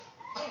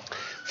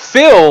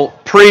Phil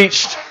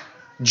preached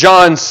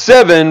John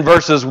 7,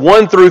 verses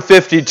 1 through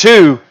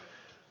 52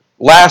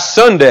 last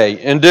Sunday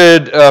and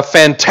did a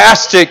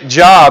fantastic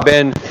job.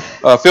 And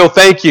Phil,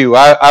 thank you.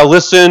 I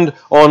listened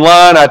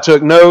online, I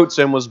took notes,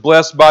 and was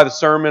blessed by the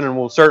sermon, and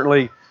will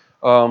certainly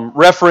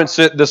reference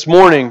it this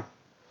morning.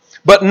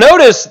 But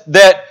notice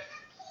that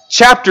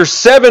chapter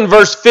 7,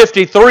 verse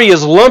 53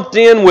 is lumped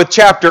in with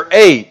chapter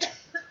 8.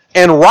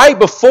 And right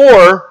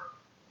before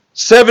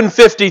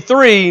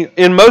 7:53,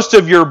 in most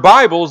of your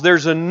Bibles,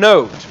 there's a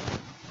note.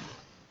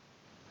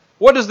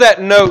 What does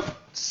that note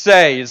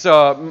say?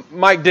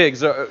 Mike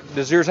Diggs,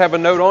 does yours have a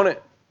note on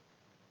it?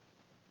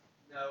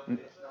 No,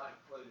 it's not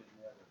included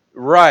in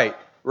the other.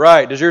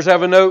 Right. Does yours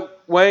have a note,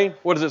 Wayne?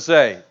 What does it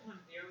say?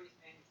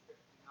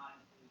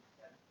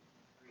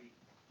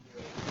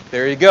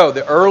 There you go.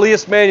 The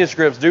earliest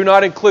manuscripts do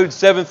not include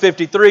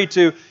 753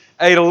 to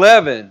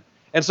 811.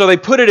 And so they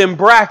put it in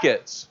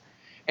brackets.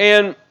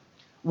 And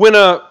when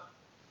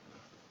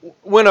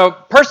a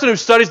person who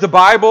studies the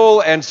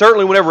Bible, and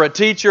certainly whenever a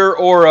teacher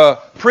or a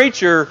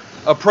preacher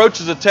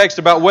approaches a text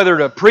about whether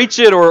to preach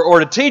it or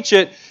to teach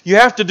it, you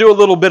have to do a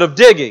little bit of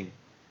digging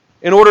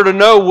in order to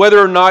know whether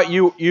or not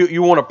you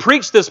want to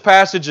preach this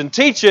passage and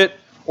teach it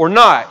or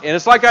not. And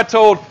it's like I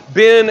told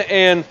Ben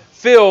and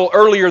Phil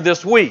earlier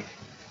this week.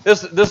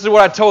 This is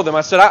what I told them.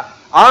 I said,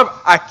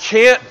 I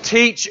can't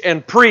teach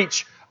and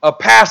preach a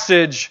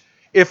passage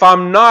if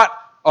I'm not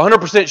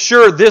 100%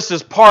 sure this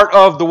is part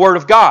of the Word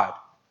of God.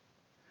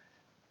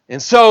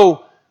 And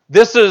so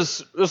this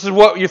is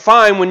what you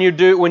find when you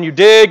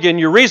dig and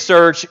you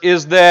research,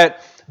 is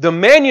that the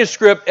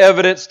manuscript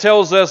evidence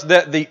tells us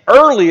that the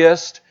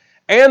earliest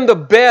and the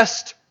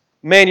best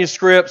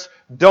manuscripts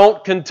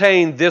don't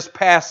contain this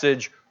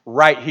passage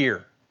right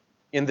here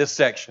in this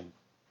section.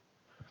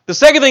 The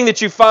second thing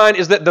that you find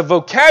is that the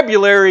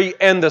vocabulary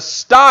and the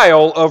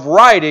style of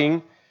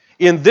writing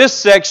in this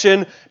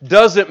section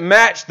doesn't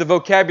match the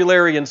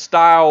vocabulary and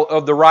style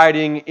of the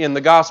writing in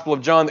the Gospel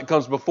of John that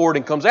comes before it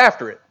and comes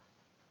after it.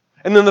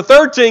 And then the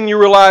third thing you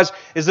realize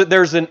is that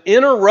there's an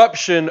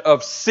interruption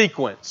of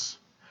sequence.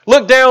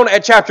 Look down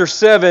at chapter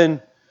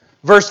 7,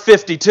 verse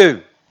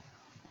 52.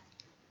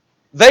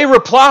 They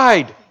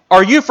replied,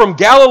 "Are you from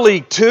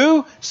Galilee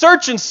too?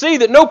 Search and see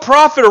that no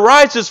prophet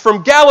arises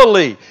from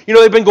Galilee." You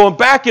know, they've been going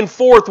back and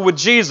forth with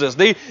Jesus.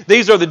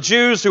 These are the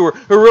Jews who are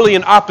really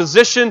in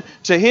opposition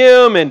to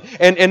him, and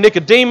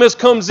Nicodemus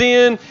comes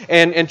in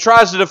and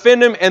tries to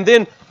defend him. And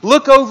then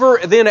look over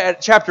then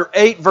at chapter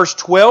 8, verse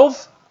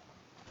 12.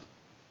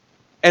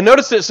 And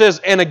notice it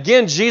says, "And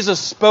again Jesus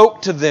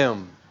spoke to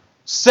them,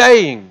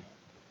 saying,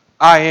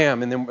 I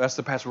am." And then that's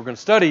the passage we're going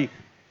to study.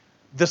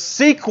 The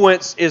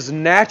sequence is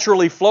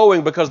naturally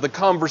flowing because the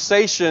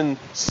conversation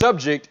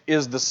subject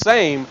is the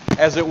same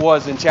as it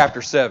was in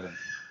chapter 7.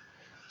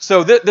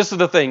 So this is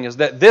the thing, is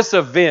that this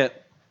event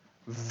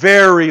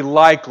very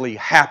likely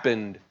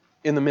happened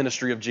in the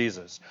ministry of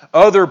Jesus.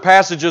 Other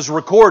passages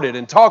record it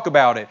and talk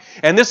about it.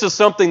 And this is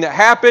something that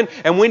happened,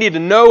 and we need to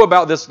know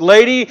about this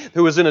lady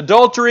who was in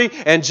adultery,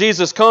 and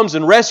Jesus comes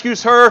and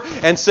rescues her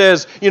and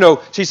says,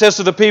 she says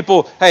to the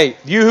people, "Hey,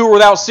 you who are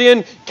without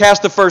sin,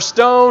 cast the first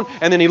stone."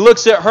 And then he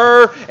looks at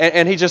her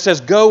and he just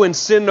says, "Go and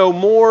sin no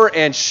more."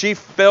 And she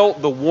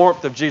felt the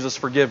warmth of Jesus'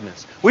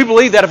 forgiveness. We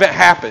believe that event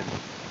happened.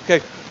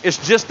 Okay, it's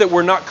just that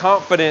we're not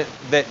confident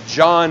that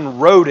John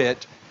wrote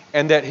it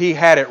and that he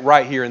had it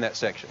right here in that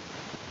section.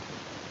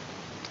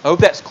 I hope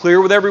that's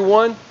clear with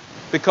everyone,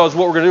 because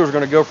what we're going to do is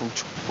we're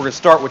going to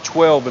start with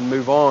 12 and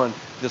move on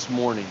this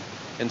morning.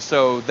 And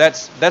so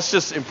that's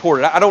just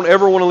important. I don't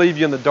ever want to leave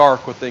you in the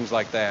dark with things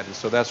like that. And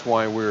so that's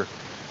why I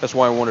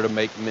wanted to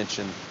make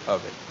mention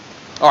of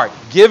it. All right,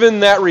 given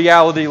that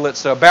reality,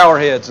 let's bow our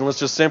heads and let's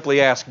just simply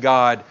ask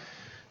God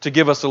to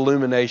give us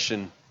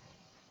illumination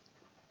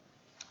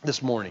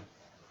this morning.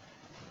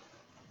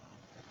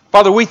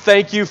 Father, we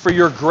thank you for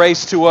your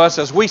grace to us.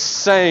 As we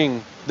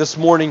sang this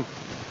morning,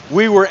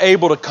 we were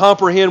able to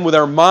comprehend with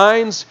our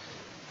minds,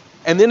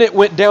 and then it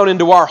went down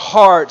into our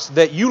hearts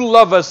that you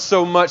love us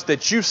so much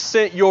that you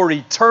sent your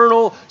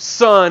eternal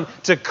Son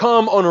to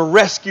come on a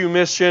rescue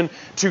mission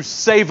to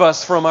save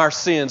us from our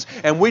sins.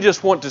 And we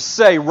just want to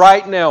say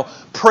right now,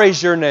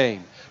 praise your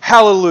name.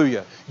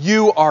 Hallelujah.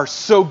 You are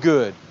so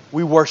good.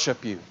 We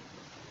worship you.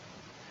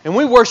 And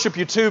we worship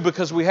you too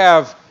because we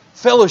have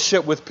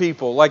fellowship with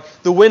people like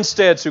the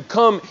Winsteads who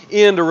come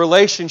into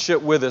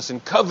relationship with us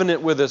and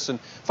covenant with us. And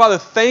Father,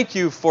 thank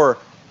you for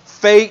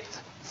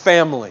faith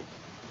family.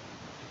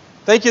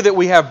 Thank you that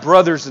we have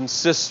brothers and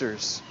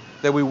sisters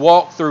that we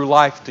walk through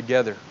life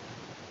together.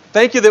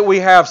 Thank you that we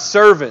have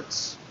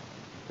servants.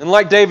 And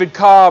like David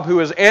Cobb, who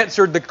has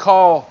answered the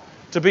call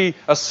to be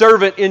a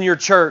servant in your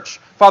church,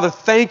 Father,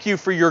 thank you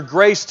for your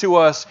grace to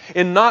us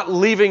in not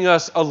leaving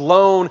us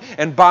alone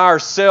and by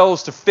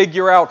ourselves to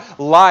figure out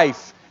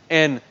life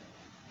and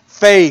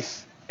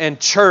faith and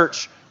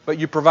church, but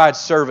you provide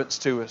servants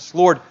to us.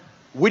 Lord,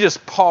 we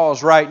just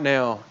pause right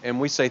now and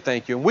we say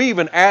thank you. And we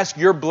even ask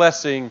your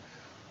blessing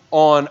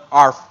on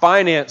our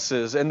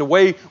finances and the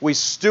way we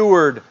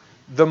steward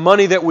the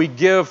money that we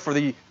give for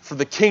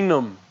the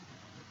kingdom.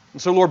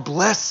 And so, Lord,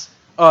 bless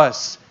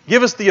us.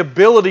 Give us the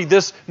ability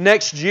this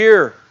next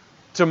year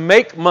to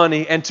make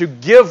money and to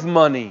give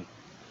money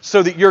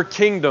so that your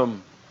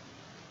kingdom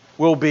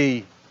will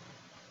be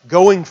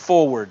going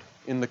forward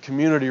in the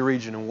community,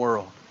 region, and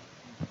world.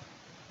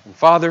 And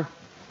Father,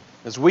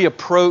 as we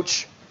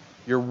approach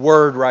your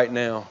word right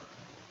now,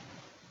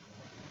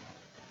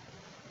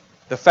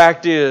 the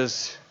fact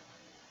is,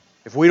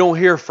 if we don't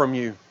hear from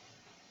you,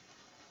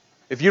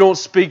 if you don't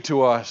speak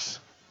to us,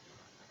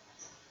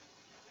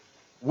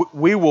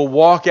 we will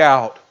walk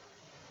out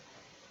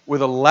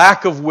with a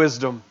lack of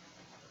wisdom,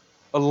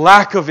 a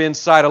lack of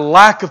insight, a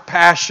lack of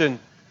passion,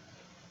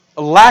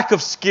 a lack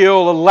of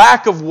skill, a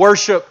lack of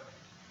worship,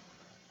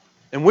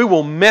 and we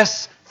will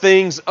mess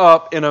things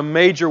up in a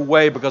major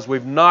way because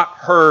we've not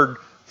heard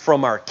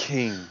from our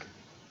King.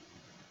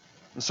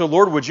 And so,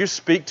 Lord, would you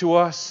speak to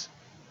us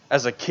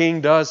as a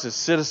king does his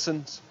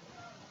citizens?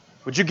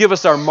 Would you give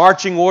us our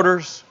marching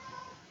orders?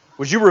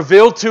 Would you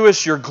reveal to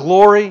us your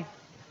glory?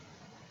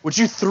 Would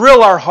you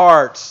thrill our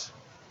hearts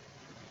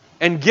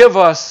and give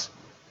us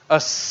a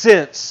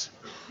sense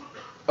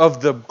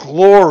of the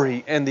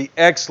glory and the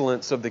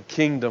excellence of the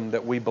kingdom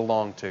that we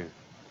belong to?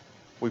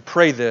 We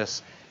pray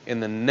this in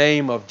the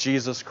name of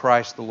Jesus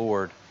Christ the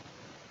Lord.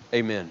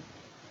 Amen.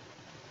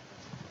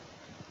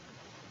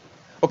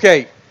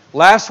 Okay,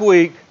 last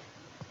week,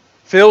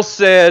 Phil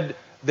said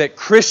that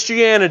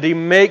Christianity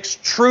makes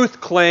truth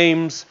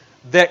claims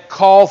that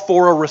call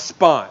for a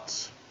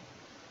response.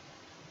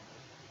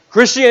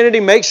 Christianity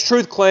makes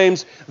truth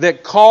claims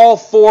that call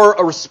for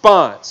a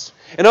response.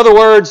 In other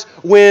words,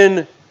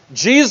 when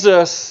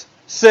Jesus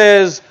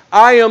says,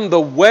 I am the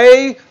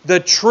way, the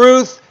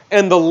truth,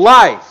 and the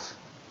life,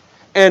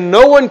 and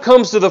no one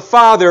comes to the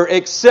Father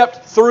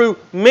except through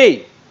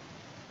me,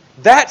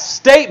 that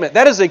statement,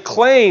 that is a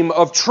claim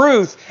of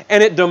truth,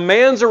 and it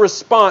demands a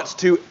response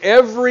to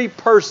every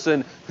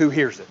person who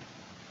hears it.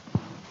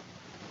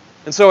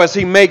 And so as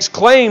he makes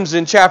claims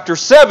in chapter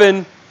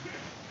 7,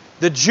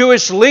 the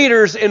Jewish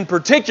leaders in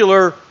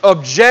particular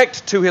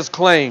object to his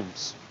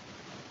claims.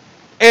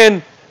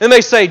 And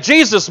they say,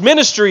 Jesus'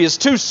 ministry is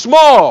too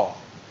small.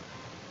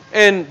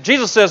 And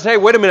Jesus says, hey,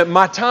 wait a minute,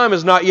 my time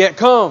has not yet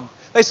come.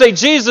 They say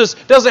Jesus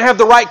doesn't have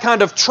the right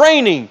kind of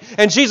training.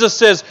 And Jesus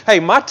says,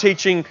 hey, my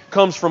teaching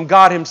comes from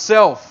God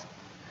Himself.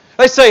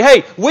 They say,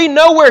 hey, we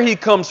know where He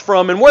comes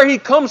from, and where He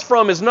comes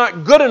from is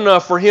not good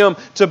enough for Him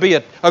to be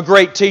a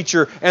great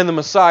teacher and the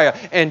Messiah.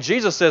 And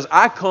Jesus says,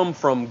 I come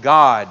from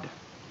God.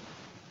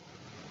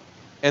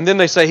 And then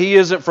they say He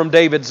isn't from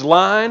David's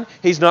line,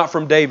 He's not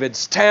from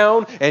David's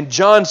town. And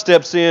John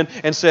steps in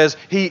and says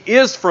He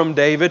is from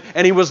David,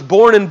 and He was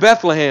born in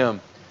Bethlehem.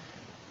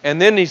 And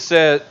then he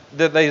said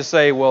that they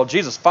say, well,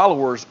 Jesus'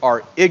 followers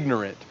are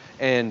ignorant.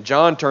 And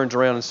John turns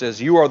around and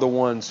says, you are the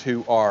ones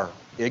who are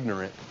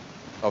ignorant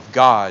of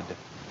God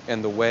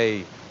and the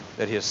way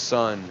that His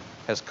Son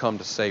has come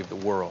to save the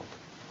world.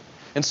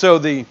 And so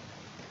the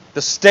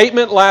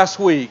statement last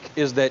week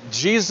is that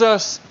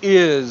Jesus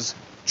is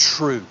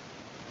true.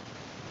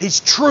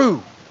 He's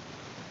true.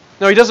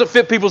 Now, He doesn't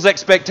fit people's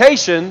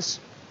expectations,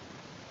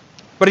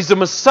 but He's the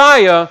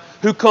Messiah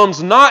who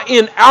comes not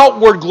in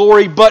outward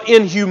glory, but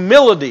in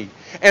humility.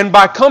 And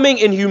by coming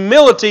in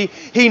humility,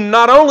 He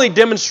not only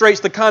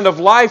demonstrates the kind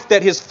of life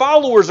that His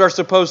followers are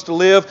supposed to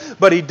live,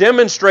 but He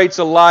demonstrates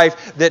a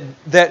life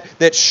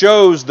that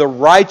shows the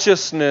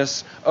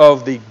righteousness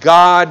of the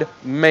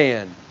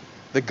God-man,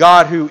 the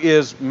God who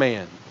is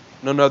man,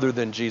 none other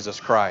than Jesus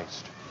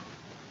Christ.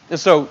 And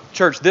so,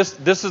 church, this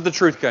is the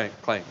truth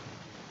claim,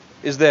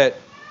 is that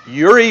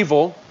you're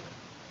evil,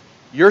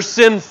 you're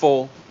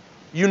sinful,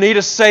 you need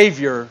a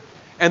Savior,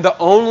 and the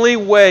only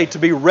way to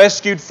be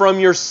rescued from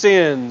your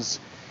sins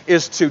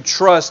is to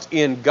trust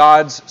in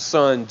God's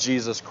Son,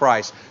 Jesus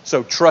Christ.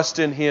 So trust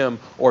in Him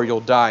or you'll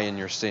die in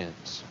your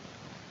sins.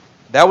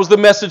 That was the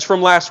message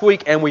from last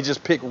week, and we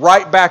just pick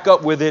right back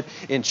up with it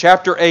in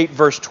chapter 8,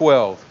 verse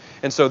 12.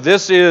 And so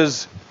this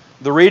is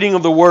the reading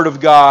of the Word of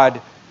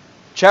God,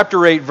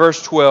 chapter 8,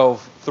 verse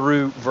 12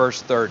 through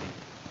verse 30.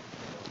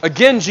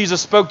 Again,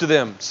 Jesus spoke to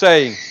them,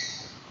 saying,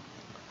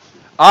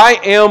 I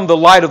am the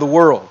light of the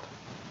world.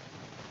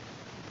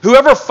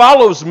 Whoever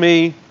follows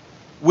me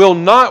will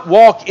not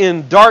walk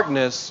in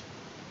darkness,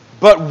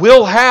 but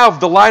will have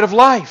the light of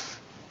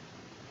life.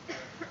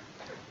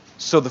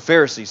 So the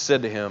Pharisees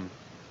said to Him,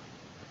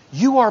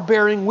 you are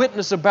bearing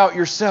witness about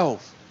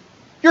yourself.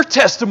 Your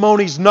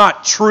testimony's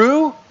not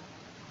true.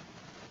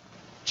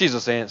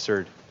 Jesus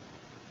answered,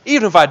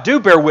 even if I do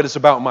bear witness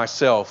about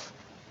myself,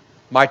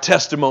 my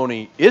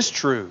testimony is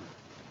true.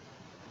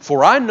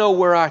 For I know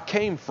where I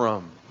came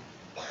from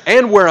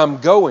and where I'm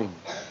going.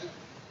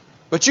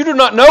 But you do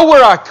not know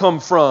where I come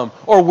from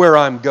or where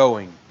I'm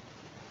going.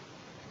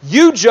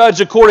 You judge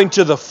according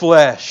to the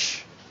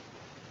flesh.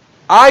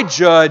 I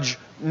judge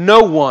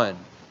no one.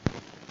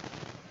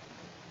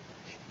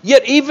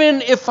 Yet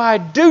even if I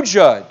do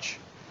judge,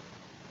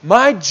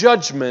 my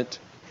judgment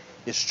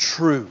is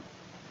true.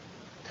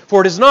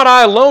 For it is not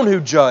I alone who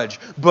judge,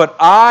 but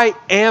I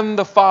and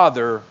the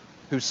Father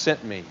who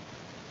sent me.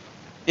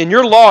 In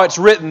your law it's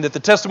written that the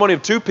testimony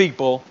of two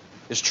people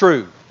is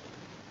true.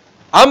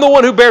 I'm the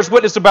one who bears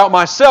witness about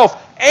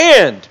myself,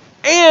 and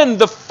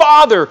the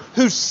Father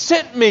who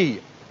sent me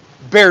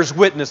bears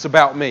witness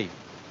about me.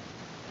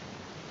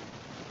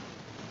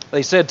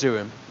 They said to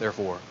him,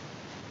 therefore,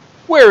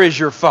 where is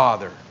your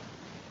Father?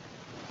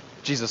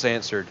 Jesus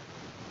answered,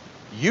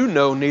 you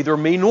know neither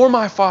me nor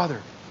my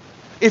Father.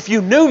 If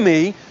you knew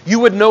me, you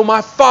would know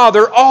my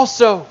Father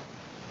also.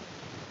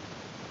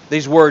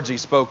 These words he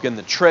spoke in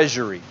the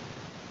treasury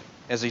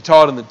as he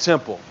taught in the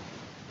temple.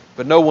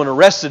 But no one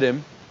arrested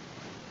him.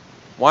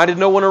 Why did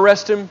no one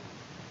arrest him?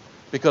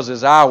 Because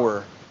his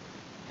hour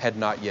had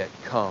not yet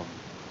come.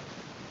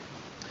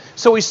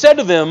 So he said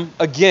to them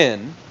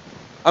again,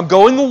 I'm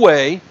going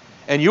away,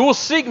 and you will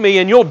seek me,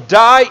 and you'll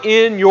die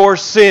in your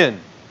sin.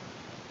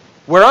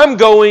 Where I'm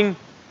going,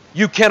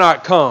 you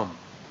cannot come.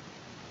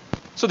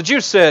 So the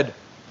Jews said,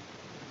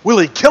 will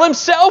he kill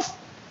himself?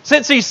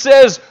 Since he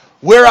says,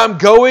 where I'm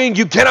going,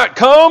 you cannot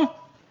come?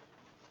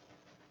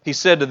 He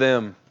said to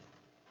them,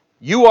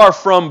 you are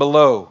from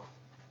below.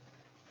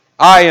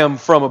 I am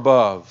from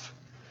above.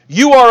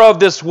 You are of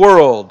this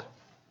world.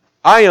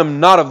 I am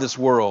not of this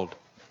world.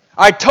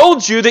 I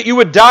told you that you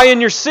would die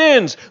in your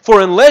sins,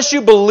 for unless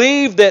you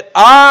believe that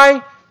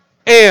I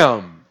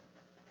am,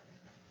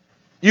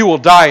 you will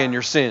die in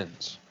your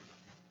sins.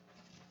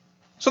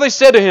 So they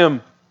said to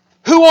him,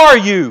 who are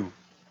you?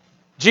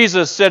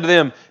 Jesus said to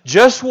them,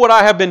 just what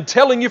I have been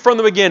telling you from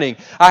the beginning.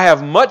 I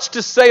have much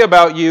to say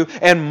about you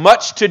and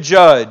much to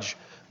judge,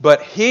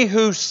 but he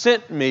who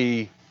sent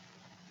me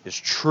is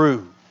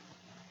true.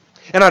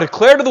 And I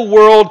declare to the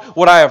world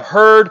what I have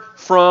heard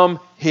from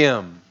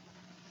him.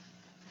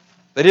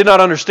 They did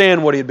not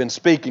understand what he had been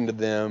speaking to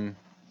them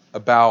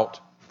about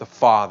the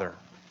Father.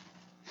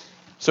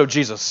 So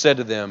Jesus said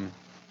to them,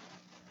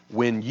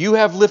 when you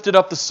have lifted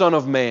up the Son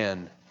of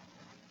Man,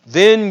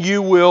 then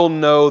you will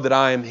know that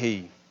I am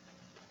He,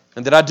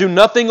 and that I do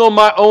nothing on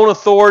my own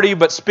authority,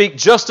 but speak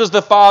just as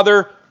the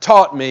Father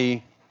taught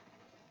me.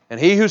 And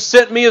He who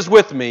sent me is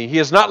with me. He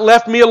has not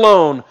left me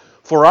alone,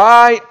 for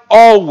I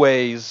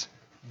always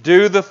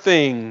do the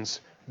things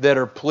that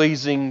are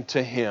pleasing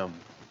to Him.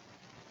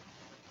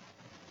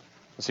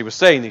 As He was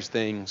saying these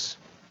things,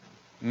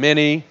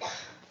 many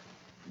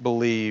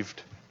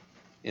believed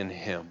in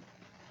Him.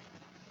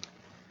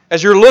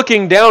 As you're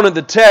looking down at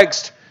the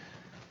text,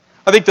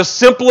 I think the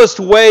simplest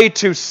way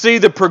to see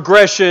the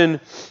progression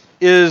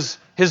is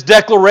His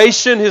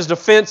declaration, His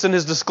defense, and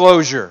His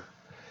disclosure.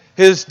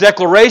 His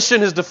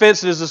declaration, His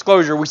defense, and His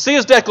disclosure. We see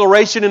His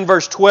declaration in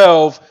verse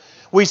 12.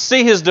 We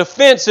see His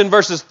defense in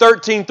verses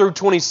 13 through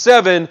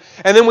 27.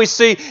 And then we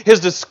see His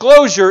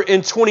disclosure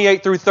in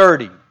 28 through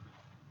 30.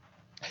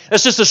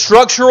 That's just a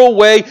structural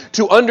way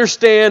to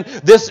understand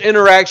this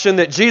interaction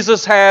that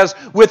Jesus has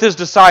with His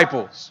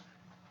disciples.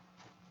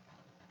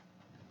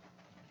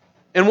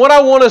 And what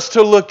I want us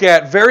to look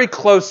at very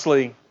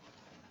closely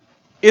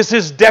is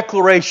His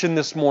declaration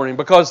this morning,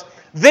 because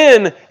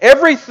then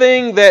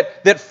everything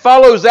that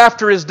follows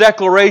after His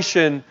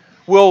declaration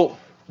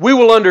we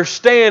will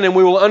understand, and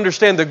we will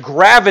understand the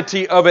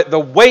gravity of it, the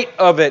weight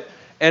of it,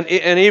 and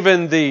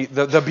even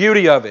the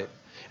beauty of it.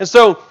 And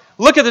so,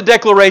 look at the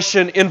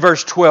declaration in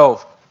verse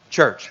 12,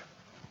 church.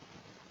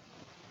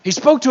 He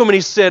spoke to him and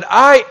He said,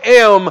 I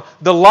am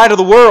the light of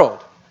the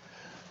world.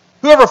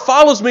 Whoever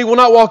follows me will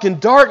not walk in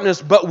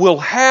darkness, but will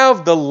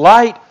have the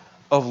light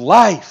of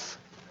life.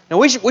 Now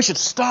we should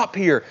stop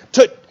here.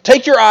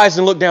 Take your eyes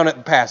and look down at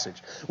the passage.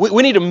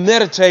 We need to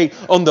meditate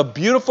on the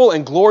beautiful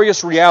and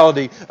glorious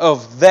reality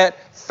of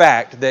that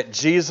fact that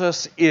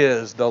Jesus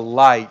is the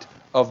light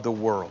of the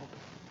world.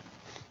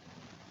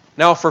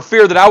 Now, for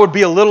fear that I would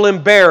be a little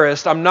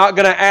embarrassed, I'm not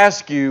going to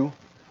ask you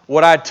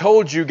what I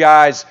told you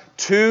guys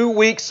 2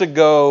 weeks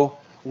ago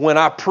when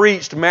I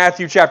preached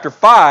Matthew chapter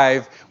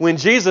 5, when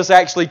Jesus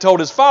actually told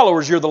His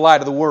followers, you're the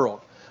light of the world.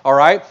 All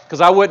right?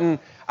 Because I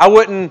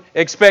wouldn't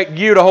expect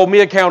you to hold me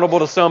accountable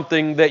to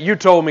something that you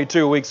told me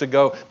 2 weeks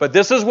ago. But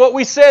this is what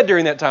we said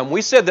during that time.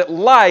 We said that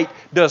light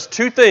does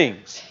two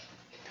things.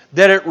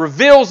 That it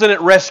reveals and it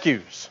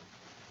rescues.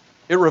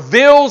 It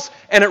reveals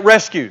and it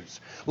rescues.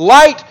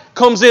 Light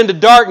comes into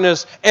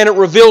darkness and it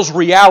reveals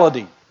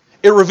reality.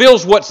 It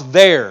reveals what's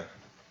there.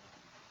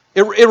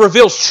 It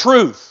reveals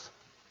truth.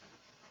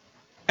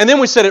 And then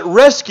we said it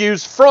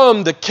rescues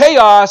from the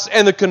chaos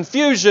and the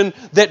confusion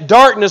that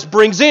darkness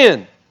brings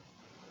in.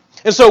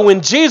 And so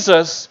when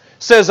Jesus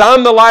says,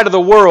 I'm the light of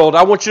the world,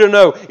 I want you to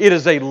know it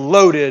is a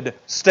loaded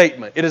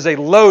statement. It is a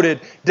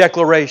loaded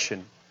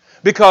declaration.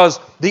 Because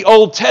the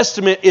Old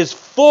Testament is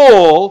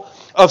full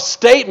of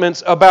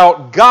statements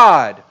about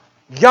God,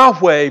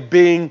 Yahweh,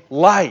 being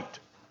light.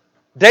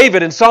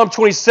 David in Psalm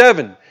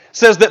 27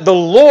 says that the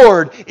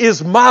Lord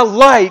is my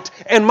light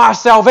and my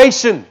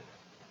salvation.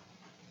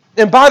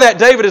 And by that,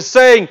 David is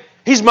saying,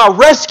 He's my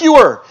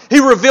rescuer. He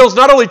reveals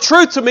not only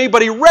truth to me,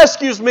 but He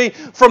rescues me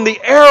from the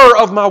error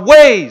of my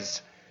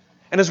ways.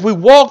 And as we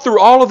walk through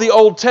all of the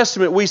Old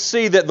Testament, we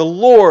see that the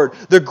Lord,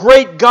 the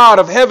great God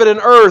of heaven and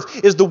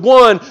earth, is the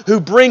one who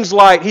brings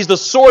light. He's the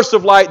source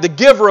of light, the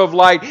giver of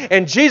light.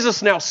 And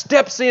Jesus now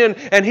steps in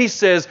and He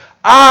says,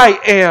 I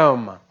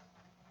am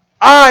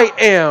I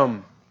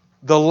am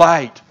the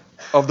light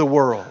of the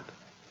world.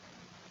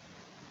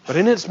 But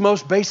in its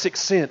most basic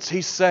sense,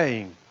 He's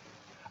saying,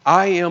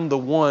 I am the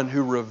one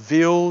who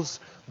reveals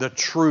the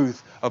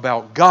truth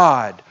about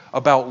God,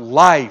 about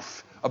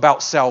life,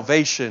 about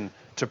salvation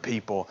to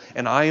people.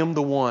 And I am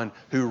the one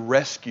who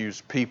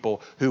rescues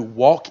people who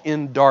walk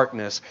in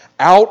darkness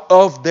out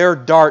of their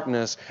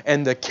darkness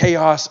and the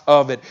chaos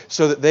of it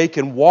so that they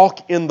can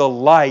walk in the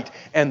light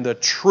and the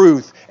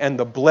truth and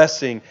the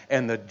blessing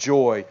and the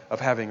joy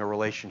of having a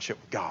relationship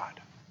with God.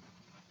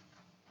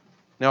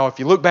 Now, if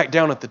you look back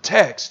down at the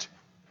text,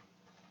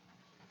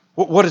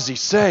 what does He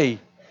say?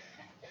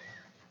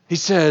 He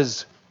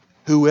says,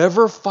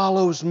 whoever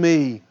follows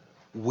me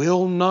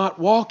will not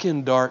walk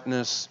in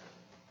darkness,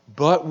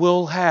 but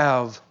will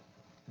have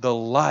the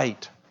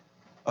light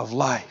of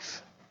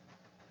life.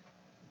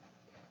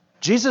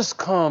 Jesus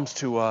comes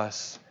to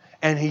us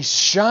and He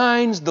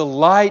shines the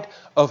light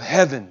of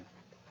heaven.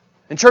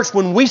 And church,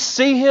 when we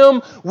see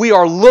Him, we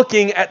are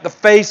looking at the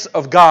face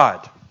of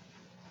God.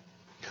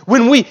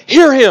 When we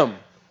hear Him,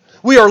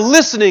 we are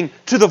listening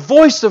to the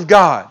voice of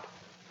God.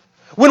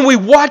 When we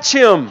watch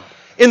Him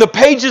in the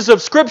pages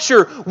of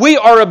Scripture, we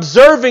are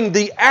observing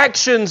the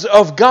actions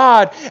of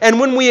God. And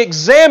when we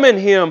examine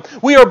Him,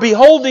 we are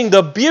beholding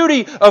the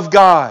beauty of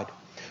God.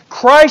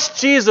 Christ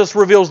Jesus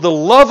reveals the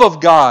love of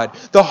God,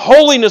 the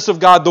holiness of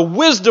God, the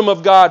wisdom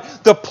of God,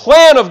 the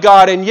plan of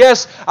God, and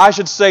yes, I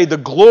should say the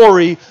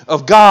glory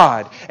of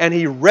God. And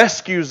He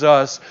rescues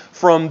us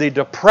from the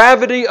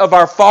depravity of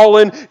our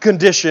fallen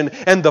condition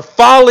and the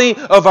folly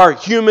of our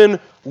human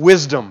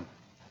wisdom.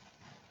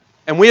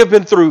 And we have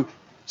been through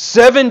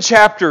 7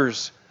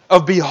 chapters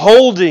of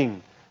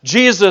beholding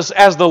Jesus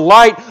as the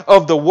light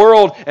of the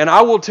world. And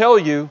I will tell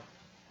you,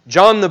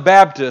 John the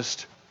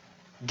Baptist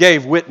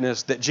gave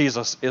witness that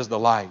Jesus is the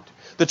light.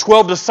 The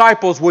 12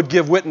 disciples would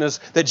give witness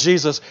that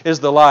Jesus is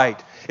the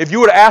light. If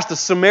you were to ask the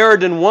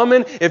Samaritan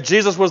woman if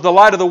Jesus was the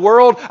light of the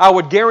world, I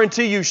would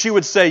guarantee you she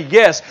would say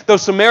yes.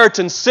 Those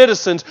Samaritan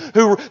citizens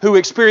who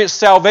experienced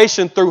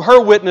salvation through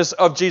her witness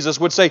of Jesus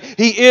would say,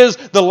 He is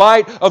the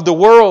light of the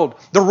world.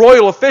 The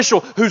royal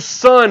official whose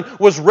son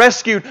was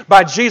rescued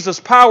by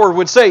Jesus' power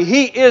would say,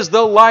 He is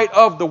the light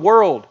of the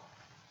world.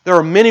 There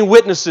are many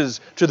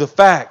witnesses to the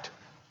fact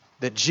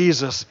that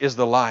Jesus is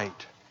the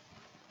light.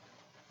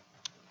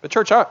 But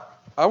church,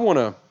 I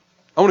want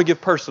to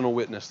give personal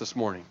witness this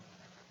morning.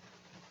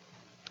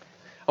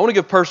 I want to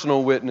give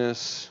personal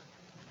witness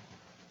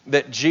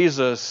that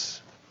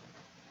Jesus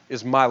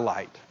is my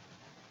light.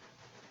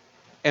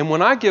 And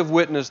when I give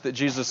witness that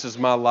Jesus is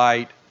my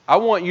light, I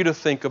want you to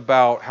think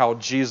about how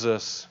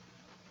Jesus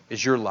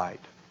is your light.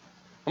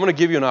 I'm going to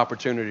give you an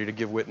opportunity to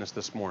give witness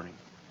this morning.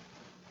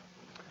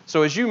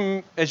 So as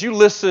you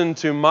listen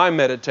to my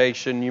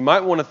meditation, you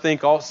might want to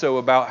think also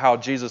about how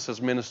Jesus has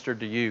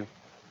ministered to you.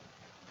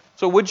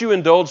 So would you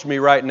indulge me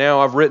right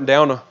now? I've written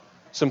down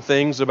some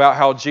things about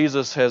how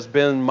Jesus has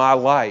been my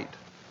light.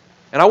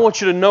 And I want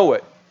you to know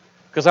it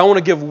because I want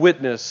to give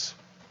witness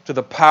to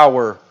the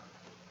power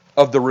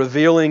of the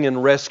revealing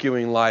and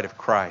rescuing light of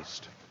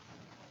Christ.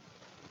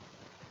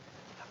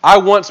 I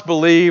once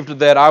believed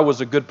that I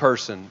was a good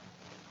person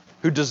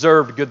who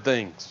deserved good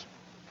things.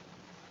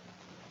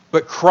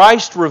 But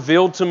Christ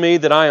revealed to me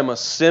that I am a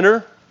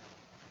sinner,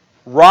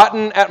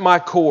 rotten at my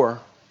core.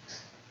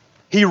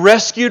 He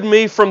rescued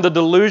me from the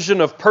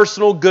delusion of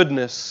personal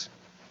goodness,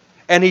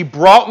 and He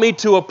brought me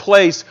to a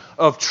place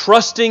of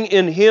trusting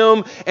in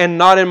Him and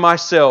not in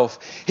myself.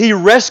 He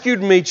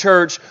rescued me,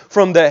 church,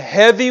 from the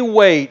heavy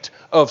weight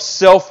of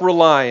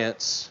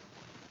self-reliance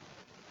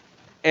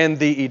and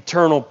the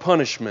eternal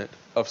punishment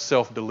of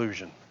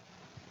self-delusion.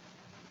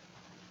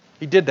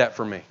 He did that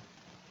for me.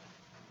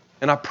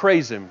 And I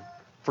praise Him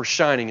for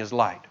shining His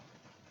light.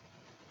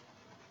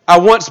 I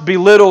once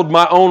belittled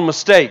my own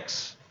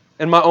mistakes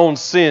and my own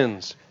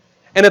sins.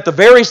 And at the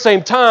very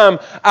same time,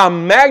 I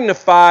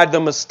magnified the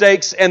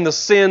mistakes and the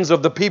sins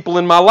of the people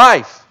in my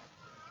life.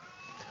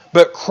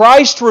 But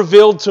Christ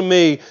revealed to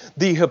me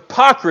the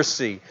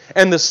hypocrisy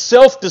and the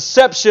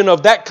self-deception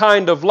of that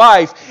kind of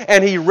life,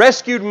 and He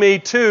rescued me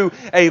to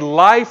a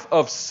life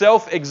of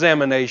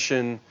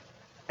self-examination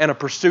and a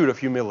pursuit of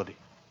humility.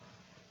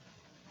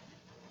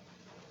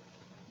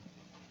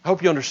 I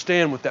hope you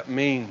understand what that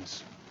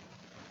means.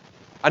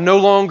 I no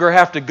longer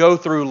have to go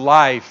through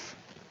life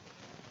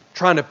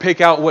trying to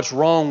pick out what's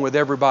wrong with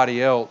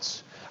everybody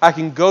else. I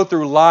can go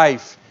through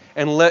life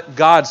and let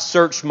God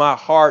search my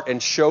heart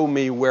and show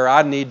me where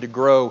I need to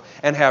grow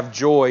and have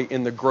joy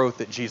in the growth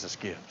that Jesus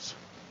gives.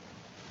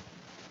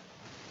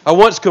 I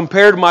once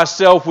compared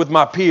myself with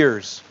my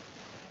peers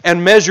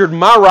and measured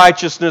my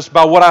righteousness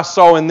by what I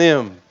saw in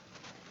them.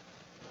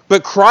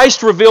 But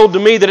Christ revealed to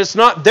me that it's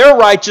not their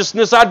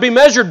righteousness I'd be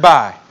measured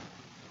by,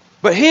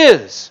 but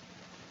His.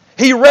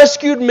 He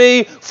rescued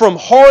me from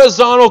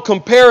horizontal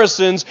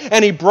comparisons,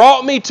 and He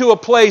brought me to a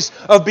place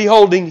of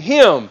beholding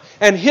Him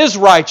and His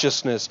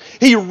righteousness.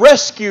 He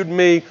rescued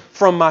me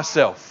from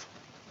myself.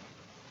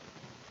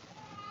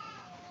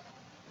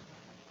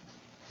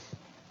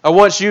 I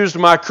once used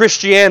my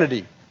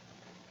Christianity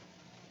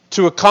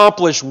to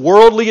accomplish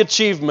worldly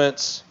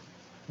achievements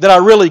that I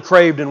really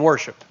craved in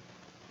worship.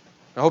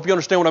 I hope you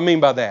understand what I mean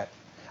by that.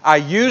 I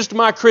used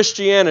my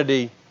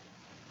Christianity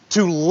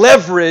to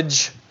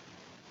leverage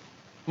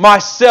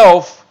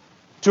myself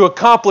to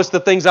accomplish the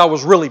things I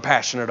was really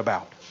passionate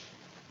about.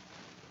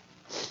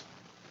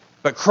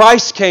 But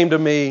Christ came to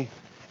me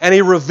and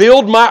He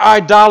revealed my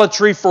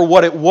idolatry for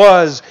what it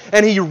was,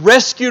 and He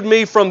rescued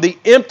me from the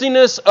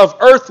emptiness of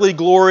earthly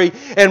glory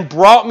and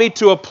brought me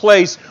to a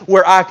place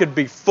where I could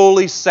be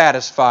fully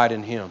satisfied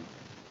in Him.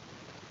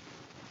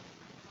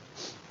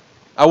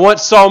 I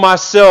once saw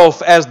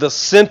myself as the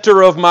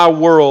center of my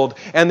world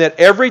and that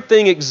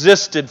everything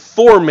existed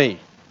for me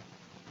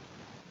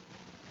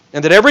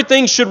and that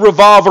everything should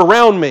revolve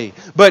around me.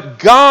 But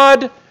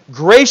God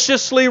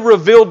graciously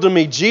revealed to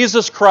me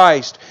Jesus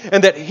Christ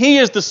and that He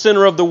is the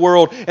center of the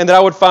world and that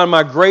I would find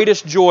my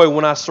greatest joy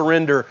when I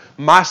surrender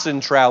my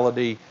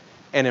centrality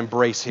and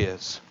embrace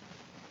His.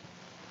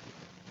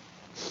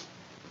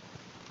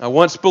 I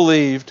once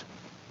believed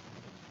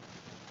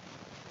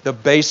the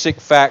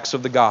basic facts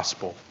of the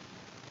gospel.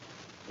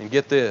 And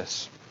get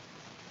this,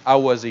 I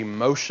was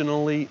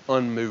emotionally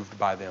unmoved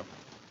by them.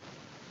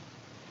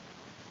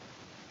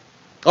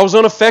 I was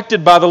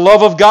unaffected by the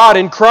love of God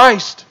in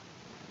Christ.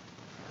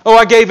 Oh,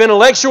 I gave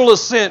intellectual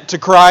assent to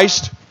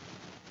Christ.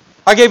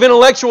 I gave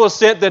intellectual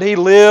assent that He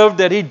lived,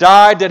 that He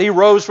died, that He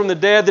rose from the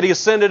dead, that He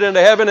ascended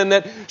into heaven, and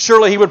that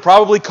surely He would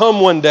probably come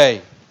one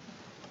day.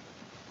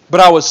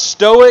 But I was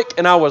stoic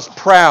and I was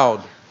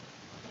proud.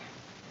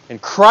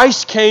 And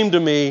Christ came to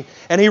me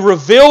and He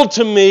revealed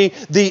to me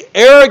the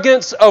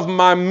arrogance of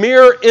my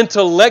mere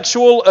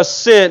intellectual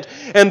assent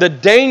and the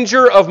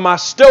danger of my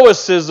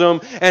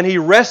stoicism, and He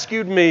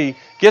rescued me.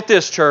 Get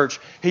this, church.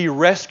 He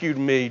rescued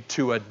me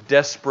to a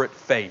desperate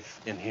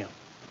faith in Him.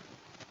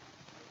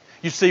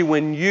 You see,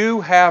 when you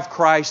have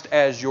Christ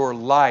as your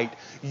light,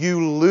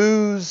 you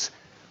lose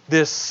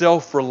this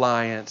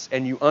self-reliance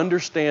and you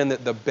understand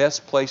that the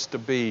best place to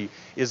be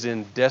is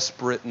in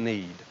desperate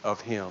need of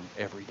Him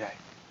every day.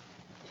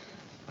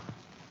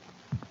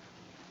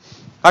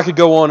 I could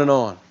go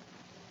on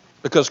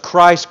because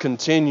Christ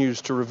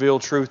continues to reveal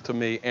truth to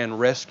me and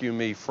rescue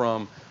me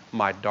from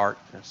my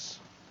darkness.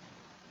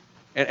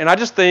 And I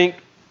just think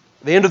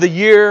the end of the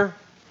year,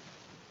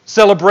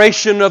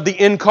 celebration of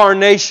the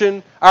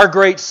incarnation, our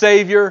great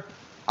Savior,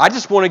 I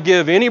just want to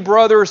give any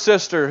brother or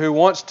sister who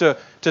wants to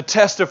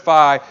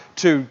testify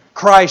to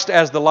Christ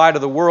as the light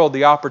of the world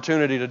the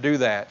opportunity to do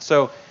that.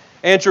 So,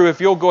 Andrew,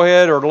 if you'll go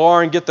ahead, or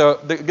Lauren, get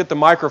the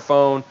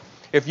microphone.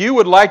 If you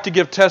would like to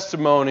give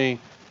testimony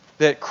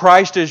that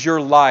Christ is your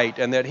light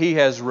and that He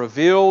has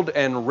revealed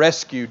and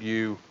rescued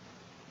you,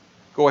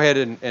 go ahead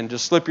and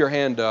just slip your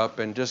hand up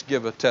and just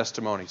give a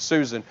testimony.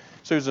 Susan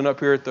up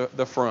here at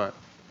the front.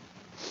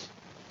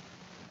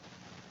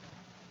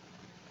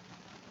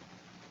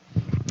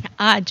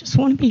 I just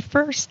want to be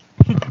first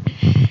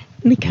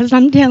because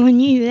I'm telling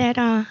you that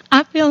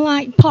I feel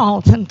like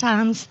Paul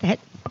sometimes that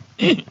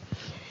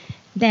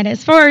that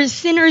as far as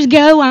sinners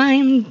go, I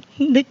am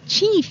the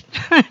chief.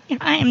 I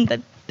am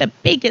the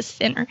biggest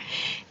sinner.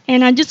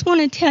 And I just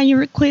want to tell you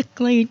real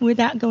quickly,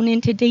 without going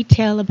into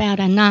detail, about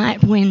a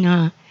night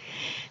when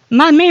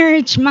my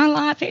marriage, my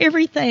life,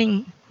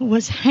 everything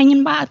was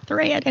hanging by a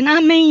thread. And I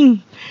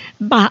mean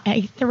by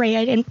a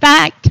thread. In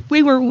fact,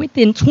 we were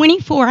within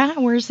 24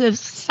 hours of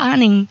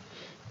signing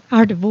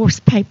our divorce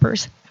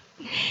papers.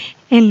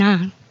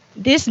 And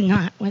this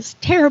night was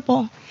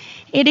terrible.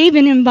 It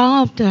even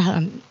involved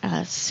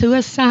a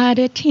suicide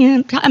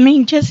attempt. I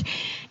mean, just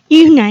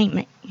you name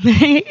it.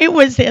 It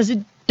was as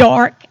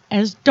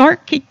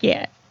dark could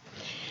get.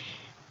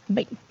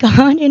 But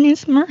God in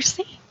His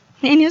mercy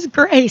and His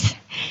grace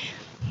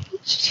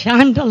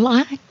shined a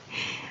light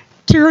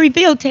to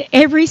reveal to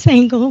every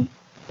single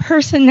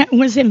person that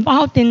was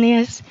involved in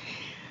this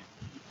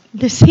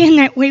the sin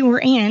that we were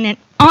in. And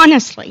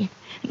honestly,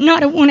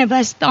 not a one of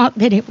us thought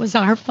that it was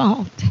our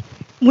fault.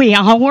 We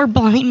all were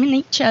blaming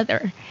each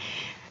other.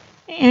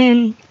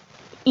 And,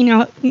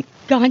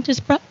 God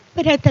just brought,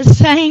 but at the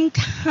same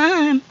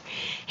time,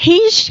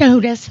 He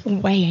showed us a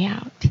way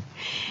out.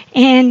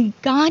 And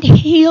God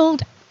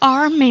healed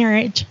our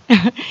marriage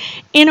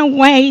in a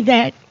way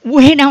that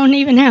we don't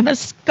even have a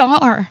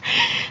scar.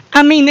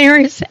 I mean, there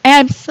is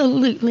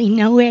absolutely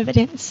no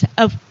evidence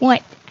of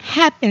what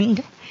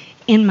happened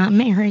in my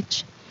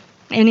marriage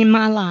and in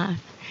my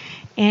life.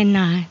 And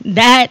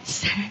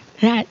that's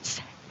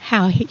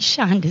how He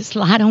shined His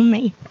light on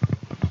me.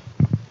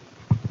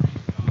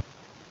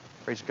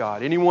 Praise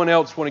God. Anyone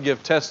else want to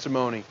give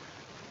testimony?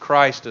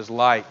 Christ as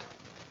light.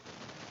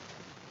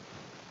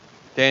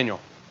 Daniel.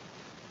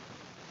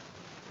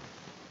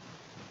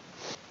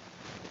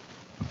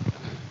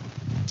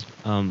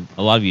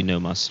 A lot of you know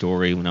my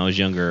story. When I was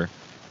younger,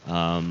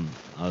 I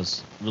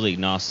was really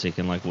agnostic,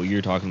 and like what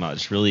you're talking about,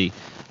 just really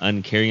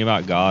uncaring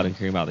about God and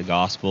caring about the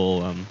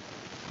gospel. And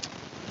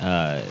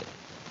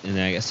then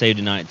I got saved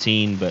at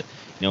 19. But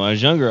when I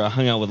was younger, I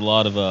hung out with a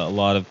lot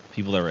of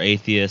people that were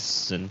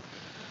atheists and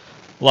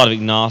a lot of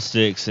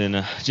agnostics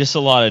and just a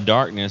lot of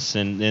darkness.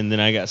 And then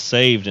I got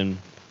saved, and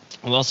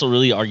I was also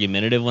really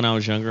argumentative when I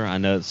was younger. I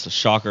know it's a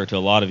shocker to a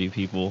lot of you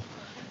people.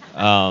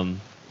 Yeah.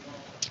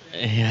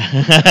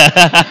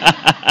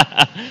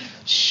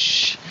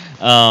 Shh.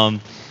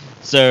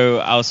 So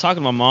I was talking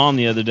to my mom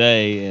the other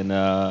day, and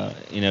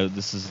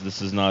this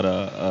is not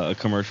a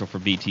commercial for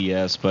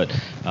BTS, but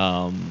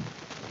I'm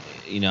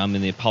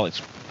in the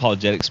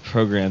apologetics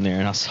program there,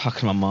 and I was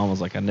talking to my mom. I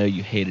was like, I know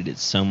you hated it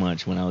so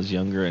much when I was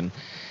younger,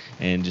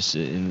 and just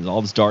in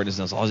all this darkness,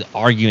 I was always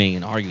arguing,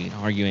 and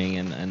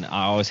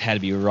I always had to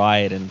be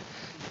right, and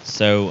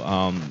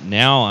so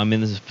now I'm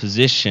in this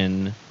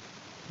position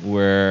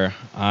where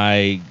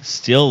I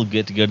still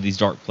get to go to these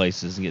dark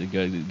places and get to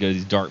go to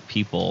these dark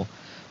people,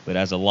 but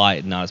as a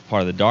light, not as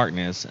part of the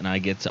darkness, and I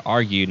get to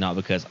argue not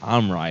because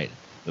I'm right,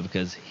 but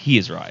because He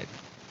is right.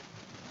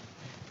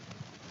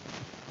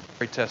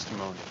 Great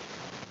testimony.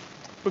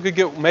 We could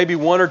get maybe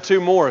one or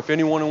two more if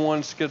anyone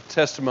wants to get a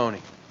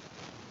testimony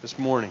this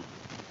morning.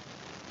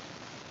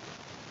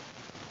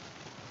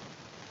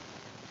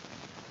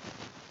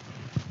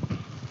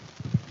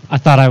 I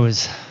thought I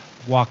was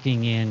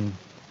walking in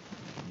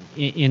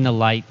the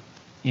light,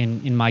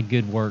 in my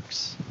good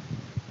works,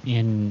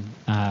 in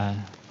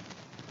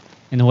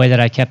the way that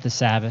I kept the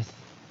Sabbath,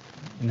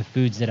 in the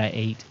foods that I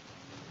ate,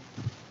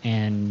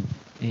 and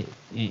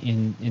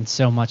in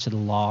so much of the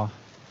law.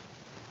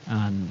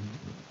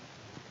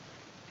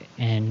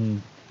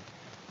 And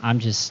I'm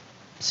just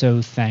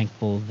so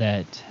thankful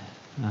that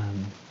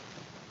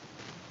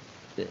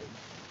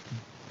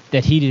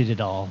He did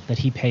it all, that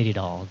He paid it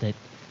all, that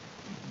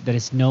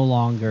it's no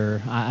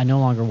longer, I no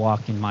longer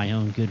walk in my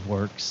own good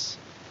works,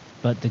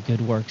 but the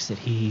good works that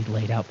He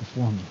laid out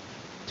before me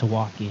to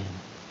walk in.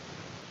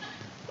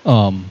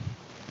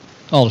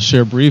 I'll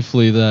share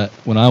briefly that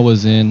when I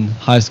was in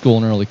high school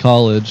and early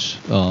college,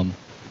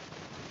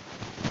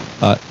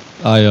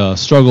 I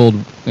struggled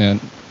and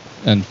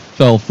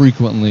fell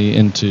frequently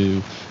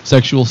into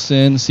sexual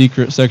sin,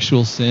 secret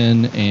sexual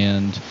sin,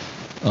 and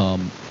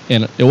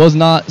it was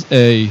not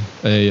a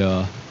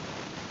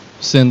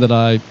sin that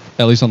I,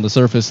 at least on the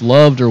surface,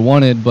 loved or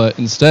wanted, but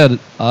instead,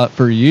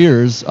 for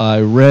years,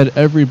 I read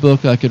every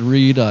book I could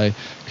read. I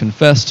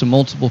confessed to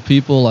multiple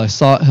people. I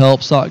sought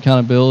help, sought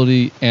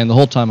accountability, and the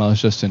whole time I was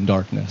just in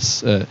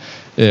darkness.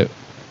 It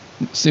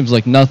seems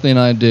like nothing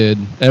I did,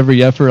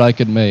 every effort I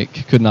could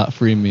make, could not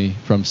free me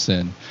from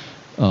sin.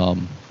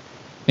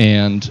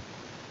 And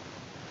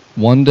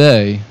one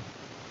day,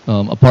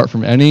 apart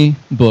from any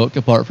book,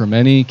 apart from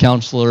any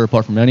counselor,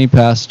 apart from any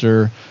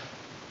pastor,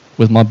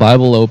 with my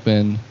Bible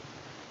open,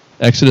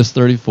 Exodus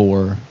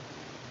 34,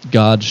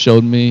 God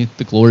showed me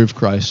the glory of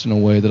Christ in a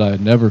way that I had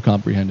never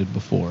comprehended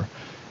before.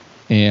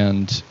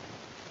 And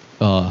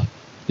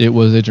it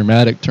was a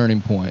dramatic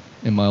turning point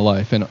in my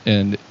life.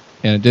 And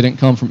it didn't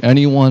come from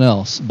anyone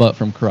else but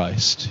from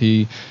Christ.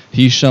 He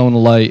shone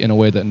light in a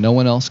way that no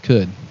one else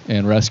could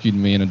and rescued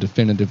me in a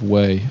definitive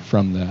way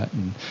from that.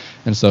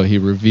 And so He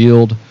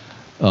revealed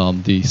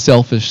the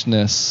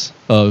selfishness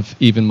of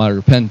even my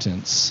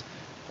repentance,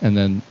 and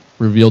then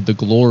revealed the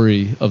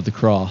glory of the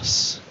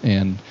cross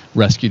and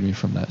rescued me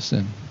from that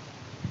sin.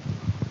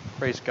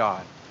 Praise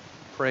God.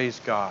 Praise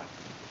God.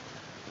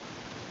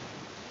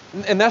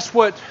 And that's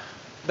what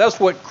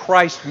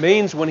Christ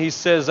means when He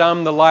says,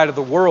 I'm the light of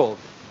the world.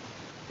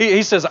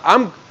 He says,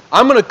 I'm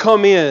going to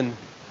come in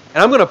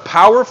and I'm going to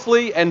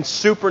powerfully and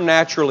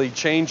supernaturally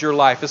change your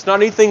life. It's not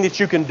anything that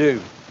you can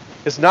do.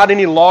 It's not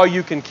any law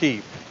you can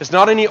keep. It's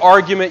not any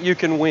argument you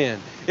can win.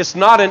 It's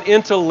not an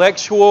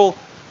intellectual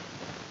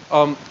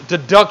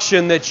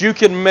deduction that you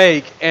can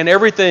make and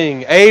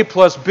everything, A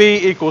plus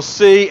B equals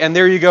C, and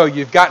there you go,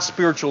 you've got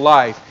spiritual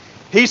life.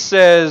 He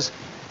says,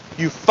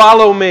 you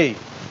follow me.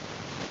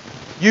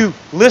 You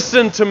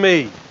listen to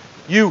me.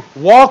 You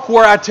walk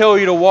where I tell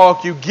you to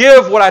walk. You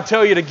give what I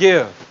tell you to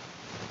give.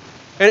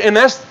 And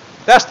that's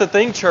the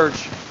thing,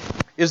 church,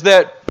 is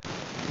that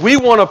we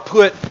want to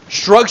put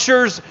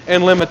structures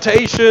and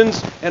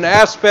limitations and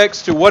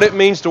aspects to what it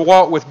means to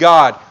walk with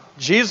God.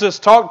 Jesus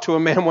talked to a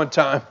man one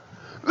time.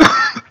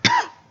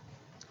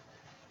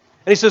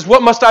 And he says,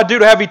 what must I do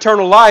to have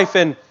eternal life?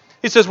 And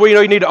he says, well,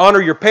 you need to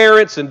honor your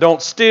parents and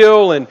don't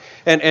steal and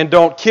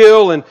don't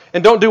kill and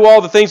don't do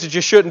all the things that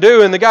you shouldn't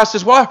do. And the guy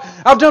says, well,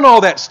 I've done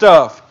all that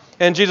stuff.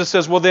 And Jesus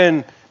says, well,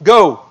 then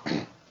go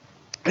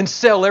and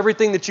sell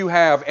everything that you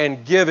have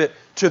and give it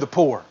to the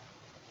poor.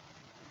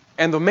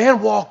 And the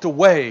man walked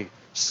away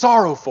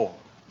sorrowful.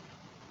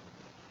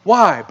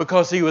 Why?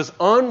 Because he was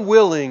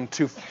unwilling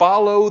to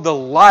follow the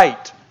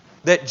light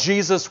that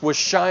Jesus was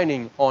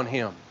shining on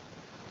him.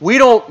 We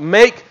don't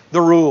make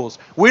the rules.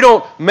 We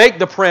don't make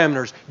the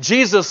parameters.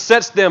 Jesus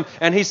sets them,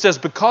 and He says,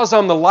 because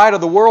I'm the light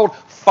of the world,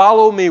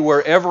 follow me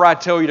wherever I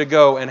tell you to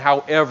go and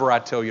however I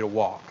tell you to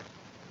walk.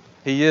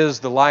 He is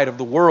the light of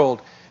the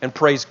world, and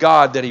praise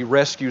God that He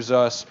rescues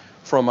us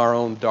from our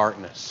own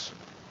darkness.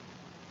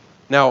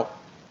 Now,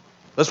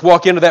 let's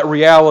walk into that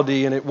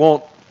reality, and it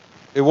won't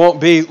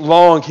be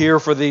long here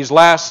for these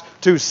last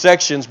two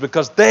sections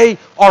because they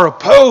are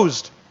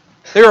opposed.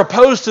 They're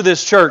opposed to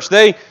this church.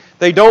 They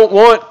don't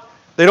want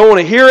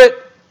to hear it.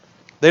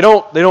 They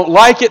don't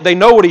like it. They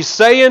know what he's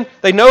saying.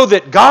 They know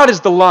that God is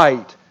the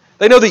light.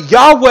 They know that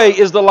Yahweh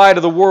is the light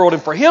of the world.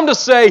 And for him to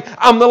say,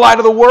 I'm the light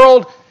of the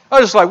world, I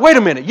was just like, wait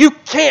a minute, you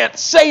can't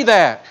say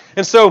that.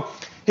 And so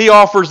he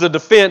offers the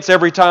defense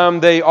every time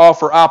they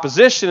offer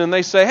opposition, and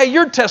they say, hey,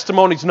 your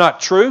testimony's not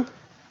true.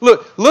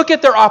 Look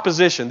at their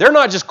opposition. They're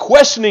not just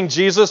questioning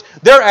Jesus,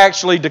 they're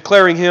actually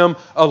declaring him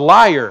a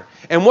liar.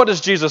 And what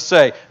does Jesus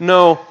say?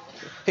 No,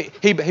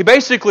 he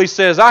basically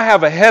says, I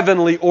have a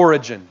heavenly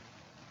origin.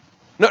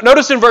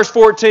 Notice in verse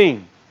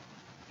 14,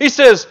 he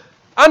says,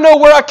 I know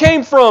where I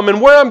came from and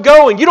where I'm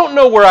going. You don't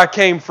know where I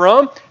came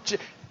from.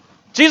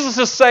 Jesus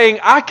is saying,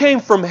 I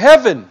came from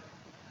heaven.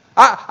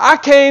 I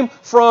came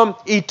from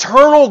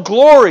eternal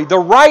glory, the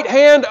right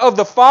hand of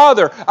the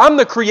Father. I'm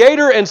the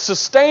creator and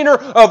sustainer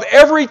of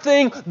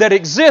everything that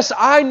exists.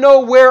 I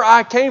know where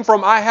I came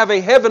from. I have a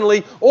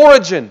heavenly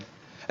origin.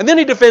 And then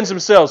he defends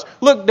himself.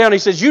 Look down, he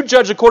says, you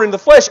judge according to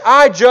the flesh.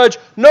 I judge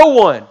no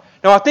one.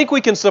 Now, I think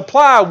we can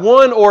supply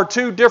one or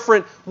two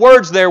different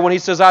words there when he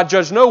says, I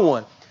judge no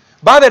one.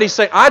 By that, he's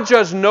saying, I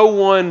judge no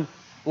one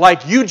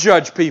like you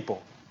judge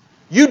people.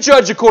 You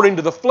judge according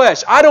to the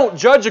flesh. I don't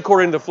judge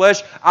according to the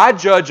flesh. I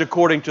judge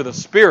according to the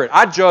Spirit.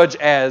 I judge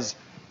as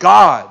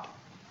God.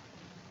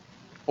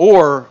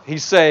 Or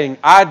he's saying,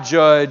 I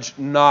judge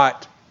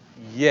not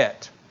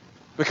yet.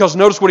 Because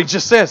notice what he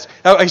just says.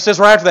 He says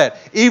right after that,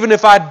 even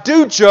if I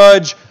do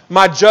judge,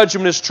 my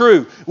judgment is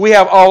true. We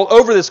have all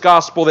over this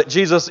gospel that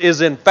Jesus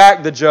is in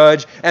fact the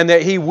judge and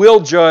that he will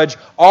judge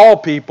all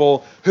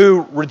people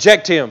who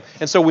reject him.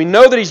 And so we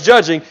know that he's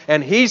judging,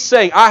 and he's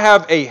saying, I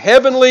have a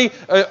heavenly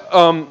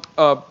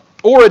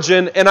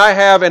origin and I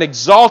have an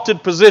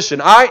exalted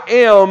position. I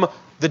am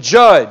the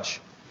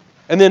judge.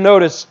 And then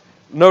notice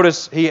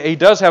he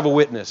does have a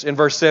witness in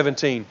verse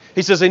 17.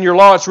 He says, in your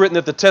law it's written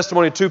that the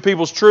testimony of two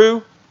people is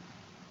true.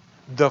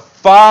 The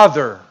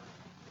Father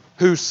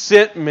who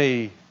sent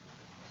me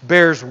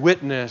bears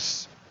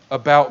witness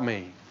about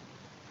me.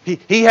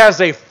 He has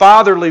a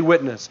fatherly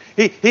witness.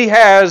 He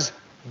has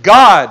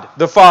God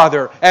the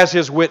Father as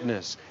his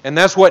witness. And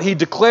that's what he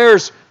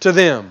declares to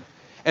them.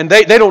 And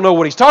they don't know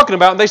what he's talking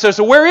about. And they say,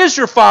 so where is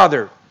your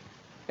Father?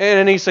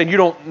 And he's saying, you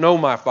don't know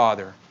my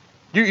Father.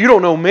 You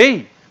don't know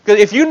me. Because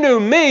if you knew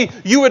me,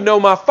 you would know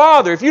my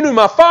Father. If you knew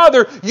my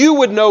Father, you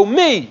would know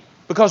me.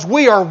 Because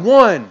we are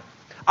one.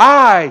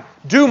 I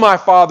do my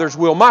Father's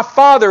will. My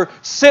Father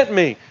sent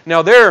me.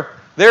 Now they're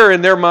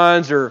in their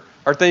minds are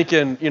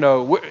thinking,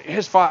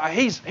 his father.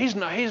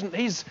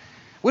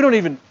 We don't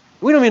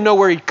even know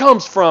where he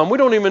comes from. We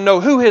don't even know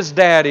who his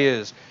dad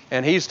is.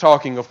 And he's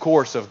talking, of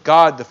course, of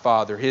God the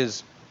Father,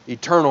 his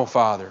eternal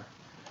Father.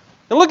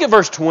 Now look at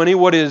verse 20.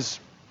 What is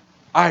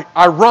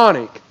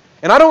ironic?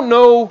 And I don't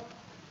know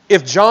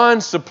if John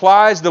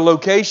supplies the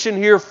location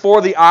here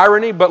for the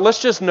irony, but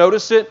let's just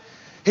notice it.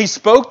 He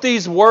spoke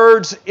these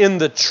words in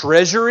the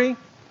treasury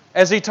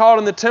as he taught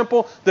in the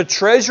temple. The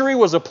treasury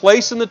was a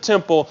place in the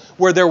temple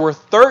where there were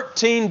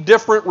 13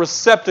 different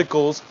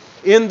receptacles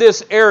in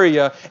this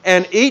area,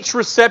 and each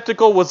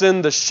receptacle was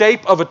in the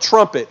shape of a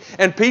trumpet.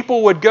 And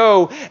people would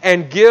go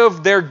and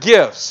give their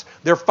gifts,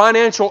 their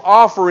financial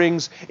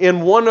offerings in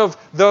one of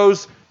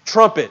those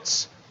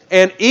trumpets.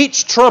 And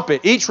each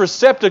trumpet, each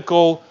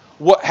receptacle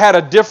had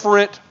a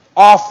different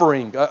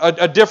offering,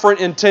 a different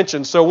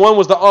intention. So one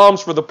was the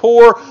alms for the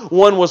poor,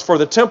 one was for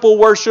the temple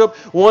worship,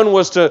 one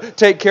was to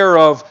take care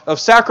of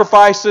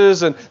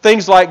sacrifices and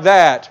things like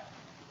that.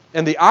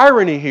 And the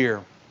irony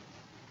here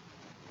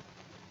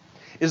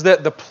is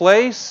that the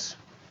place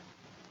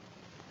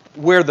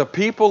where the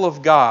people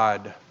of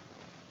God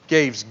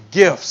gave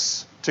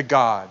gifts to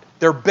God,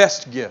 their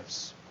best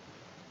gifts,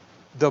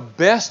 the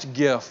best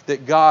gift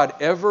that God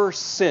ever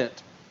sent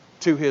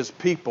to His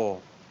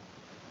people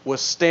was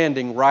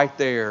standing right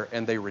there,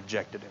 and they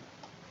rejected Him.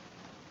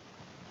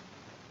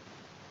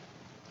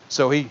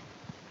 So he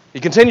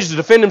continues to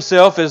defend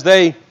himself as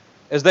they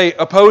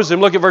oppose him.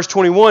 Look at verse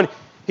 21.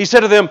 He said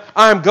to them,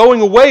 I am going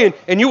away,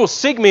 and you will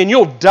seek me, and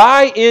you'll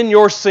die in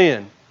your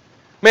sin.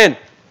 Man,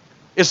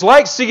 it's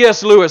like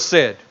C.S. Lewis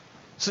said.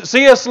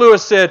 C.S.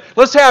 Lewis said,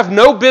 let's have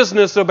no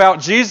business about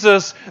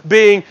Jesus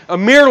being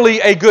merely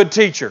a good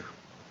teacher.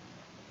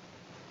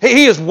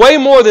 He is way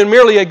more than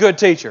merely a good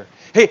teacher.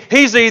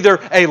 He's either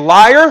a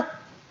liar,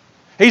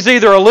 he's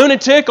either a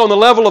lunatic on the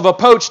level of a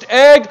poached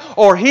egg,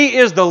 or he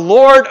is the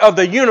Lord of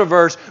the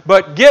universe,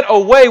 but get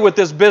away with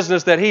this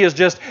business that he is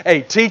just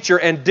a teacher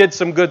and did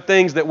some good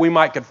things that we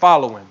might could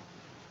follow him.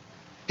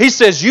 He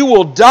says, you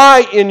will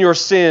die in your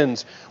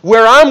sins.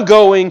 Where I'm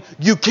going,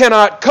 you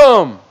cannot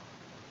come.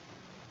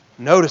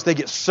 Notice they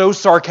get so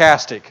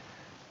sarcastic.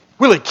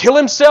 Will he kill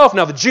himself?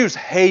 Now the Jews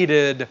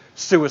hated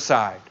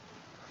suicide.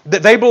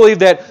 They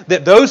believed that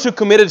those who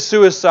committed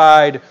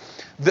suicide,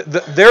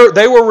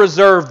 they were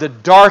reserved the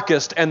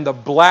darkest and the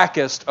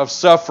blackest of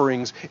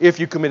sufferings if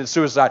you committed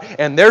suicide.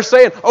 And they're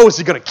saying, oh, is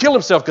he going to kill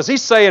himself? Because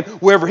he's saying,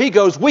 wherever he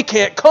goes, we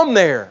can't come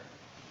there.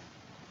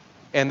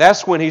 And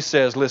that's when he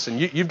says, listen,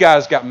 you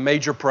guys got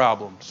major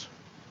problems.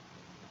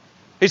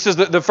 He says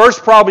the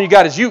first problem you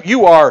got is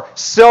you are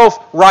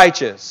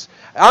self-righteous.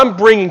 I'm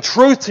bringing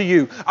truth to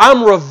you.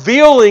 I'm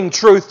revealing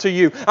truth to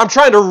you. I'm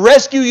trying to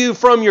rescue you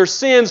from your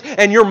sins,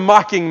 and you're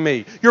mocking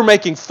me. You're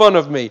making fun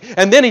of me.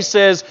 And then he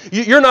says,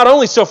 you're not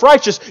only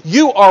self-righteous,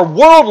 you are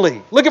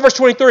worldly. Look at verse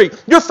 23.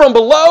 You're from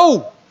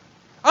below.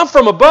 I'm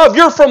from above.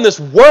 You're from this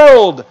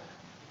world.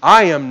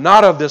 I am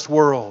not of this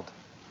world.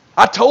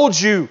 I told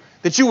you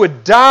that you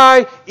would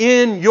die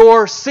in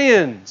your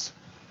sins.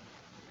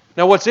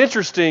 Now what's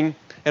interesting,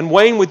 and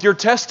Wayne, with your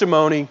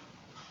testimony,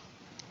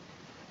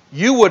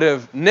 you would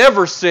have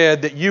never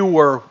said that you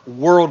were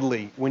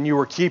worldly when you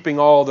were keeping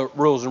all the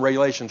rules and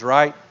regulations,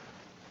 right?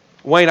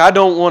 Wayne, I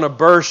don't want to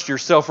burst your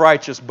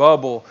self-righteous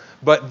bubble,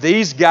 but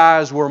these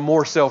guys were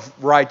more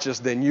self-righteous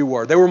than you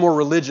were. They were more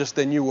religious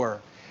than you were.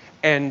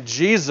 And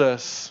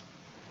Jesus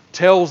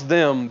tells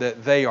them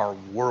that they are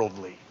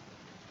worldly.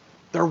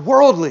 They're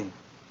worldly.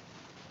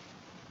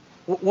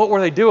 What were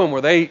they doing? Were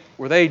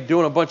they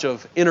doing a bunch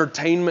of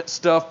entertainment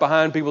stuff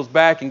behind people's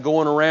back and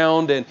going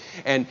around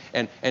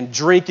and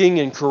drinking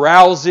and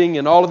carousing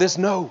and all of this?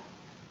 No.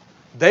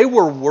 They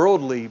were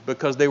worldly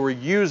because they were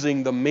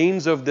using the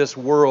means of this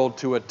world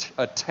to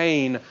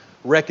attain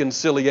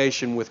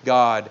reconciliation with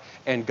God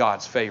and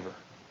God's favor.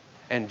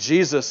 And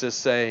Jesus is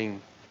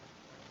saying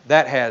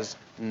that has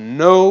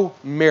no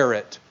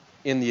merit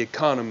in the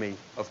economy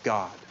of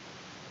God.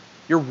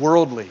 You're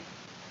worldly,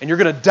 and you're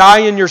going to die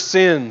in your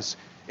sins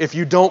if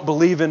you don't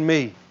believe in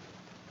me.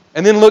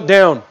 And then look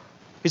down.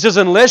 He says,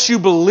 unless you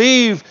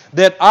believe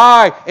that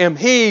I am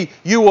He,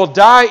 you will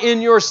die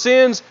in your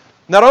sins.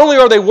 Not only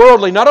are they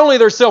worldly, not only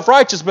they're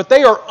self-righteous, but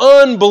they are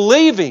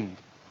unbelieving.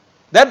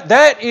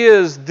 That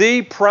is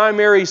the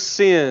primary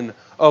sin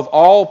of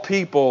all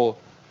people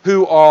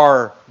who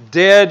are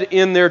dead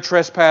in their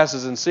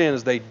trespasses and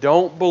sins. They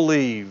don't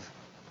believe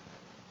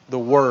the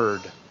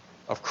word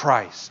of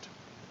Christ.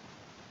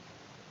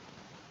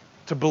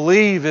 To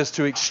believe is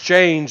to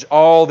exchange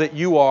all that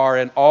you are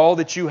and all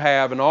that you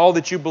have and all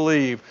that you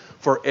believe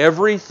for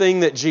everything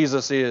that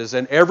Jesus is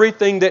and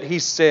everything that He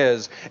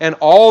says and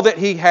all that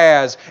He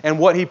has and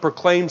what He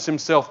proclaims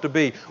Himself to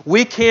be.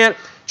 We can't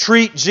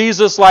treat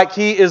Jesus like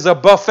He is a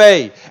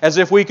buffet, as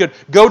if we could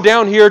go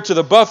down here to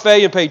the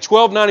buffet and pay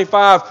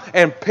 $12.95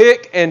 and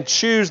pick and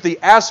choose the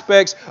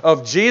aspects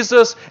of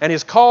Jesus and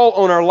His call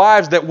on our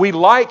lives that we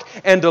like,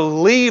 and to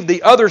leave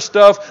the other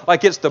stuff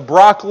like it's the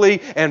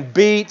broccoli and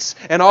beets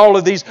and all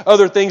of these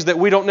other things that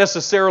we don't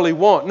necessarily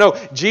want. No,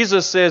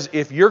 Jesus says,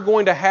 if you're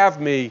going to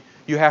have me,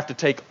 you have to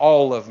take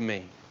all of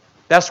me.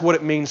 That's what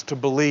it means to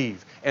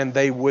believe. And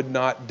they would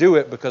not do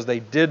it because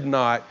they did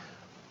not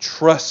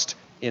trust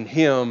in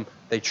Him.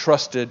 They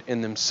trusted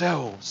in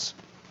themselves.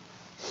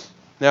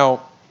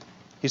 Now,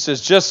 he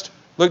says, just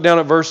look down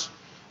at verse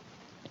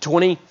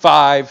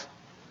 25.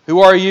 Who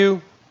are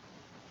you?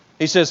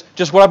 He says,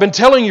 just what I've been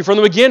telling you from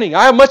the beginning.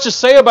 I have much to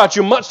say about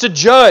you, much to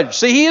judge.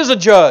 See, He is a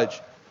judge.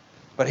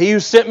 But He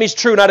who sent me is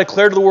true, and I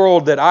declare to the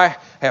world that I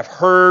have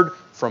heard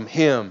from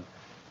Him.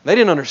 They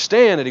didn't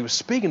understand that He was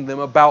speaking to them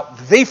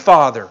about the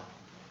Father.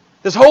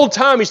 This whole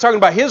time He's talking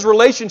about His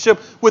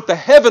relationship with the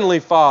Heavenly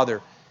Father,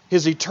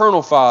 His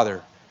eternal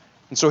Father.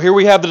 And so here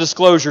we have the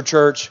disclosure,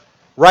 church.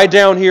 Right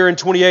down here in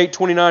 28,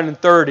 29, and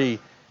 30,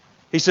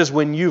 He says,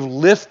 when you've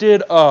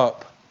lifted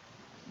up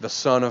the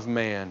Son of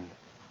Man,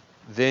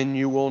 then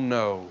you will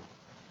know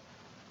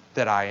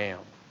that I am.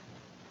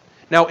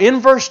 Now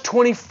in verse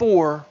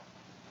 24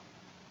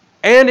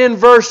 and in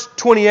verse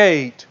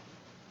 28,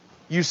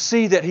 you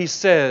see that He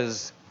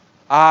says,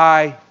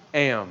 I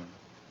am.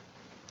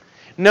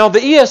 Now the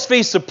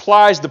ESV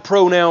supplies the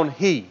pronoun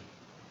He.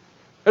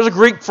 There's a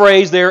Greek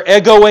phrase there,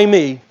 ego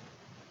eimi.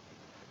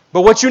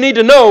 But what you need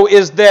to know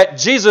is that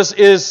Jesus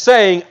is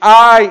saying,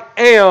 I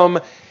am.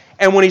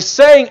 And when He's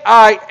saying,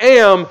 I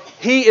am,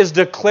 He is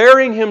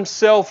declaring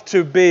Himself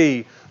to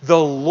be the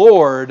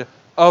Lord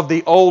of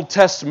the Old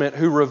Testament,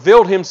 who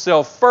revealed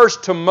Himself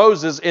first to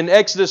Moses in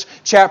Exodus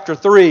chapter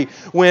 3,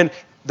 when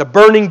the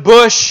burning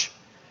bush,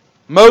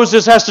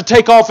 Moses has to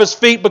take off his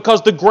feet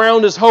because the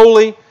ground is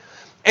holy.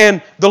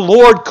 And the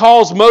Lord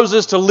calls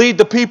Moses to lead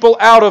the people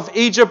out of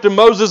Egypt, and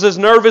Moses is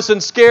nervous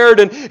and scared,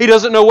 and he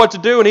doesn't know what to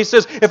do. And he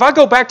says, if I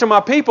go back to my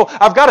people,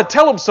 I've got to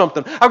tell them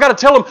something. I've got to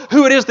tell them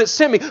who it is that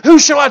sent me. Who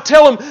shall I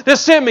tell them that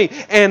sent me?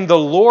 And the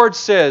Lord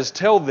says,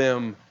 tell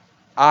them,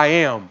 I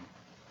am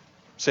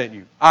sent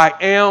you. I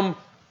am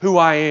who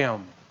I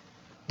am.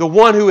 The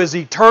one who is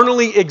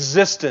eternally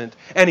existent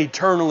and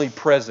eternally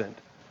present.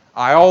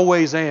 I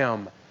always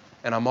am,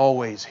 and I'm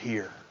always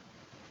here.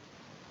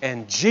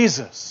 And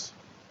Jesus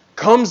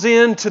comes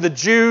into the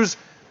Jews'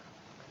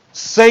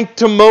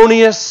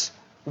 sanctimonious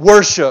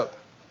worship,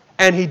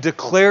 and He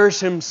declares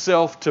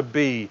Himself to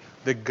be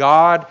the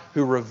God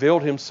who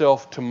revealed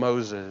Himself to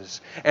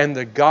Moses, and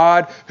the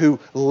God who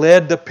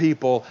led the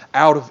people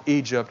out of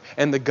Egypt,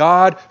 and the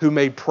God who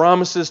made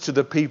promises to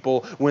the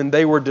people when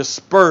they were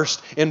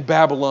dispersed in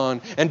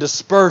Babylon and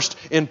dispersed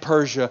in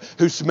Persia,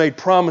 who made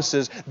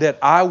promises that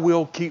I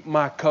will keep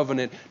my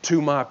covenant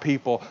to my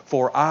people,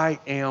 for I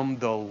am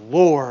the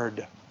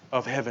Lord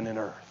of heaven and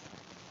earth.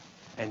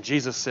 And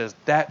Jesus says,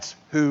 that's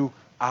who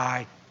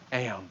I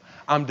am.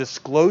 I'm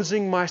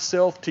disclosing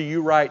myself to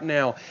you right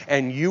now,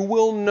 and you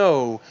will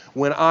know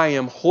when I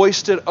am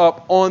hoisted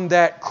up on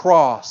that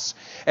cross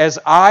as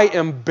I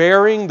am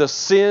bearing the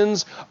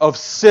sins of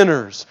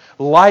sinners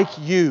like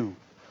you,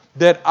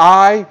 that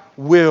I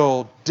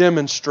will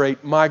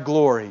demonstrate my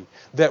glory.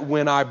 That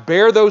when I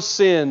bear those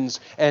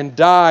sins and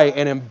die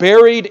and am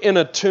buried in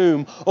a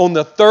tomb, on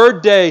the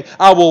third day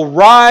I will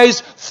rise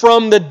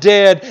from the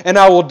dead and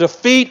I will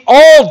defeat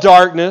all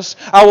darkness,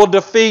 I will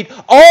defeat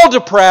all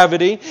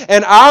depravity,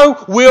 and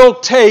I will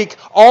take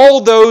all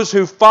those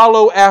who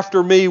follow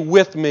after me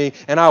with me,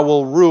 and I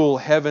will rule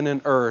heaven and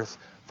earth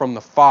from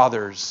the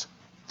Father's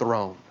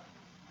throne.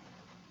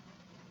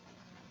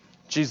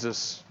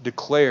 Jesus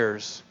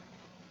declares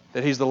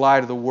that He's the light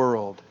of the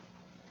world.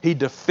 He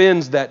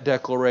defends that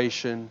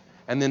declaration,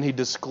 and then He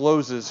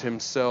discloses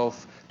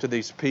Himself to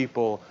these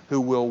people who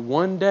will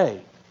one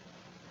day,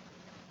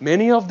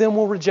 many of them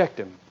will reject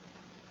Him.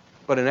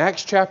 But in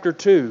Acts chapter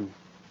 2,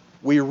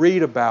 we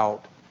read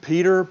about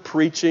Peter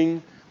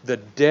preaching the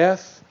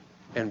death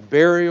and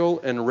burial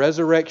and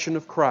resurrection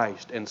of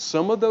Christ. And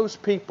some of those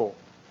people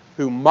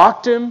who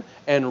mocked Him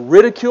and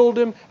ridiculed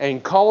Him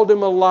and called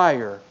Him a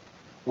liar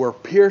were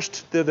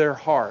pierced to their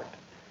heart.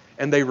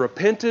 And they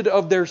repented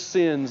of their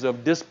sins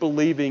of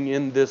disbelieving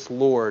in this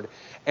Lord.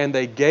 And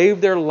they gave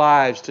their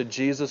lives to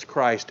Jesus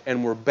Christ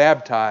and were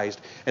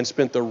baptized and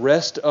spent the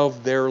rest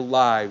of their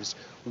lives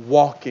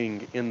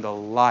walking in the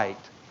light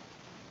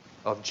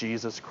of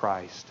Jesus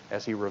Christ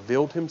as He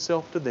revealed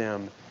Himself to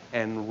them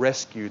and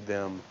rescued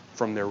them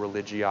from their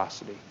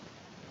religiosity.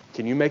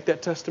 Can you make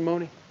that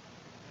testimony?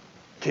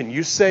 Can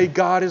you say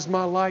God is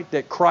my light,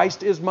 that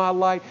Christ is my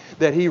light,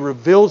 that He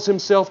reveals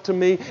Himself to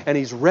me and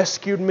He's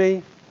rescued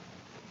me?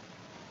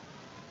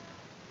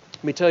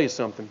 Let me tell you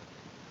something.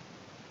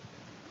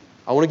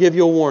 I want to give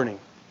you a warning.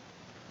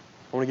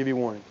 I want to give you a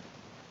warning.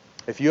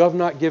 If you have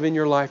not given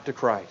your life to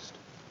Christ,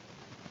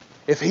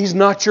 if He's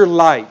not your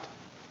light,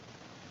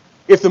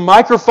 if the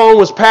microphone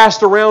was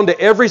passed around to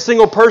every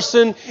single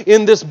person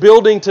in this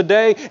building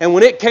today, and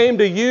when it came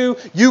to you,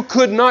 you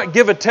could not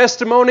give a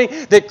testimony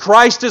that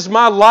Christ is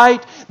my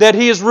light, that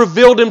He has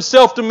revealed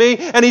Himself to me,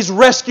 and He's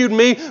rescued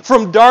me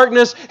from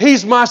darkness,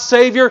 He's my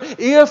Savior.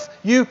 If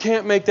you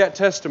can't make that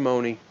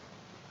testimony,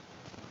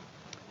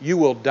 you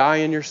will die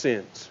in your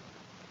sins.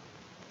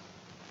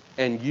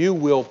 And you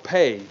will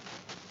pay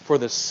for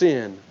the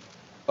sin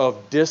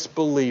of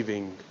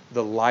disbelieving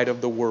the light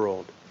of the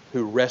world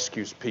who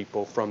rescues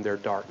people from their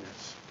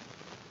darkness.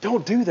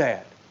 Don't do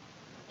that.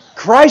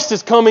 Christ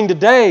is coming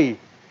today,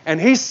 and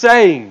He's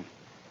saying,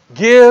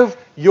 give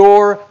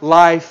your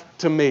life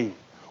to me.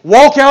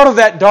 Walk out of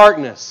that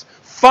darkness.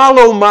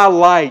 Follow my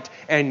light,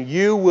 and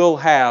you will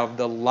have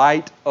the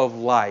light of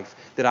life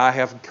that I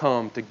have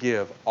come to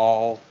give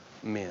all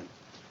men.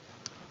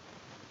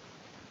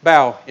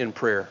 Bow in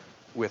prayer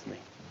with me.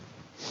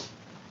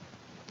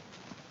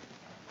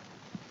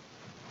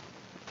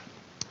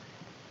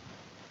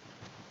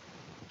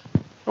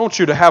 I want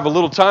you to have a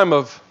little time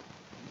of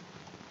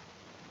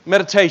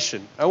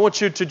meditation. I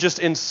want you to just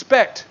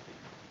inspect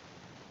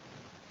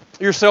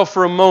yourself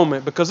for a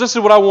moment, because this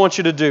is what I want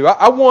you to do.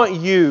 I want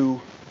you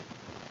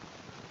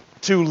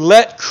to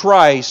let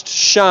Christ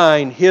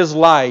shine His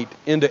light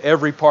into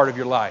every part of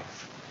your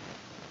life.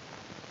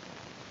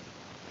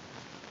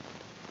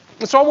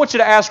 And so I want you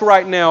to ask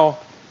right now,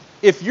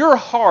 if your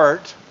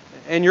heart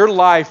and your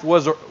life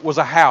was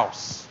a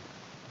house,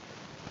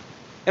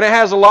 and it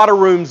has a lot of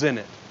rooms in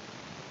it,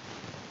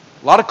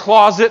 a lot of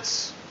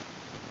closets,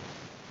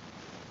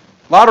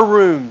 a lot of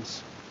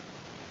rooms,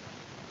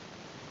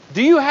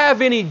 do you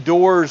have any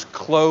doors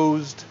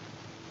closed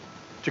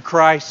to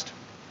Christ?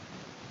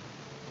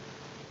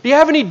 Do you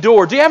have any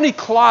doors? Do you have any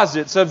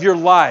closets of your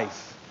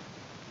life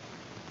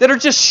that are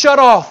just shut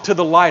off to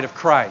the light of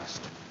Christ?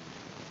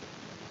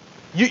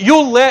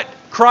 You'll let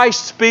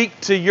Christ speak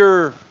to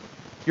your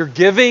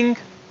giving.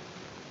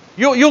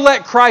 You'll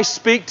let Christ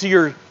speak to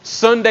your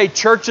Sunday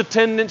church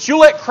attendance. You'll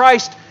let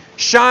Christ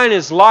shine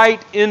His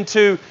light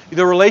into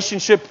the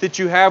relationship that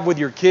you have with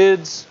your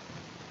kids.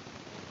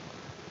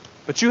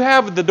 But you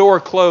have the door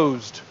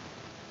closed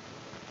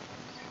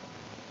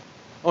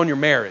on your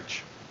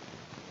marriage.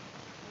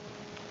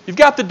 You've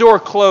got the door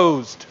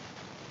closed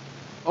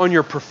on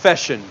your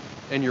profession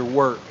and your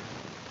work.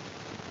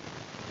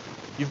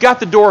 You've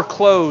got the door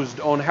closed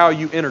on how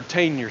you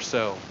entertain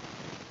yourself.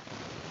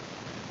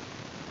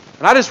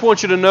 And I just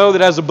want you to know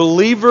that as a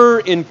believer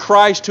in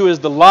Christ who is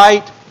the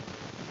light,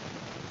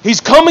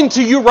 He's coming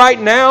to you right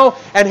now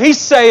and He's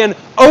saying,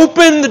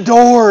 open the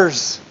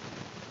doors.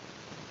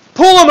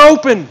 Pull them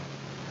open.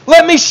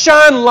 Let me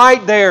shine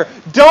light there.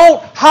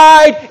 Don't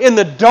hide in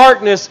the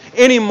darkness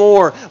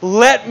anymore.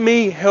 Let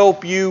me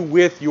help you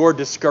with your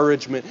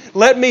discouragement.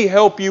 Let me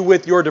help you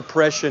with your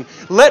depression.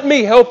 Let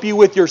me help you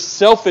with your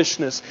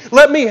selfishness.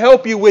 Let me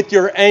help you with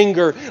your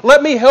anger.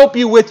 Let me help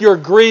you with your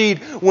greed.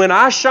 When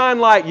I shine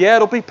light, yeah,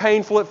 it'll be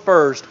painful at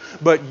first,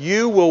 but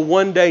you will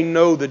one day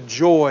know the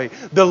joy,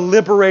 the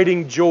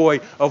liberating joy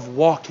of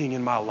walking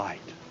in my light.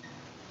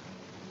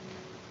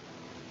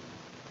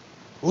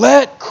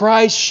 Let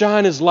Christ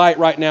shine His light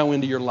right now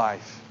into your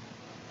life.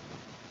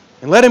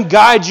 And let Him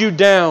guide you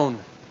down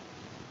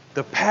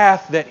the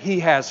path that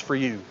He has for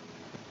you,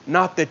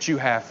 not that you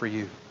have for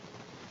you.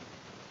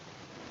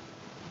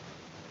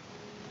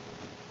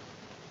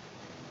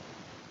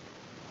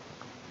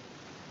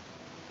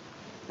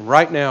 And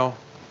right now,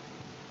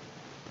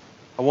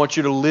 I want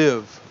you to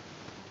live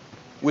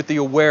with the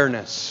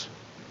awareness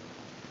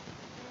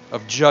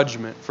of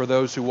judgment for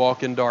those who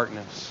walk in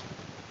darkness.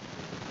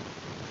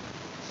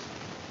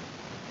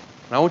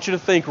 And I want you to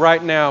think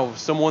right now of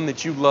someone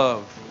that you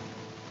love,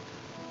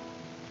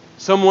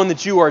 someone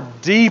that you are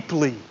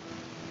deeply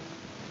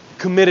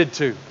committed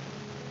to,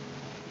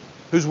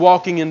 who's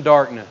walking in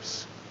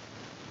darkness.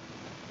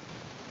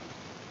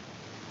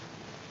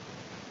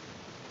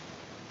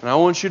 And I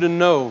want you to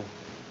know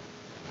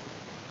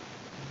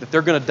that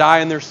they're going to die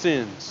in their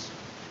sins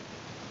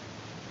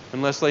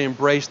unless they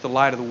embrace the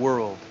light of the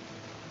world.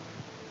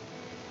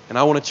 And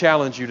I want to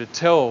challenge you to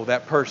tell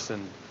that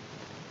person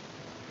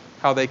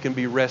how they can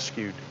be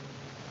rescued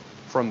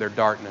from their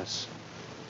darkness.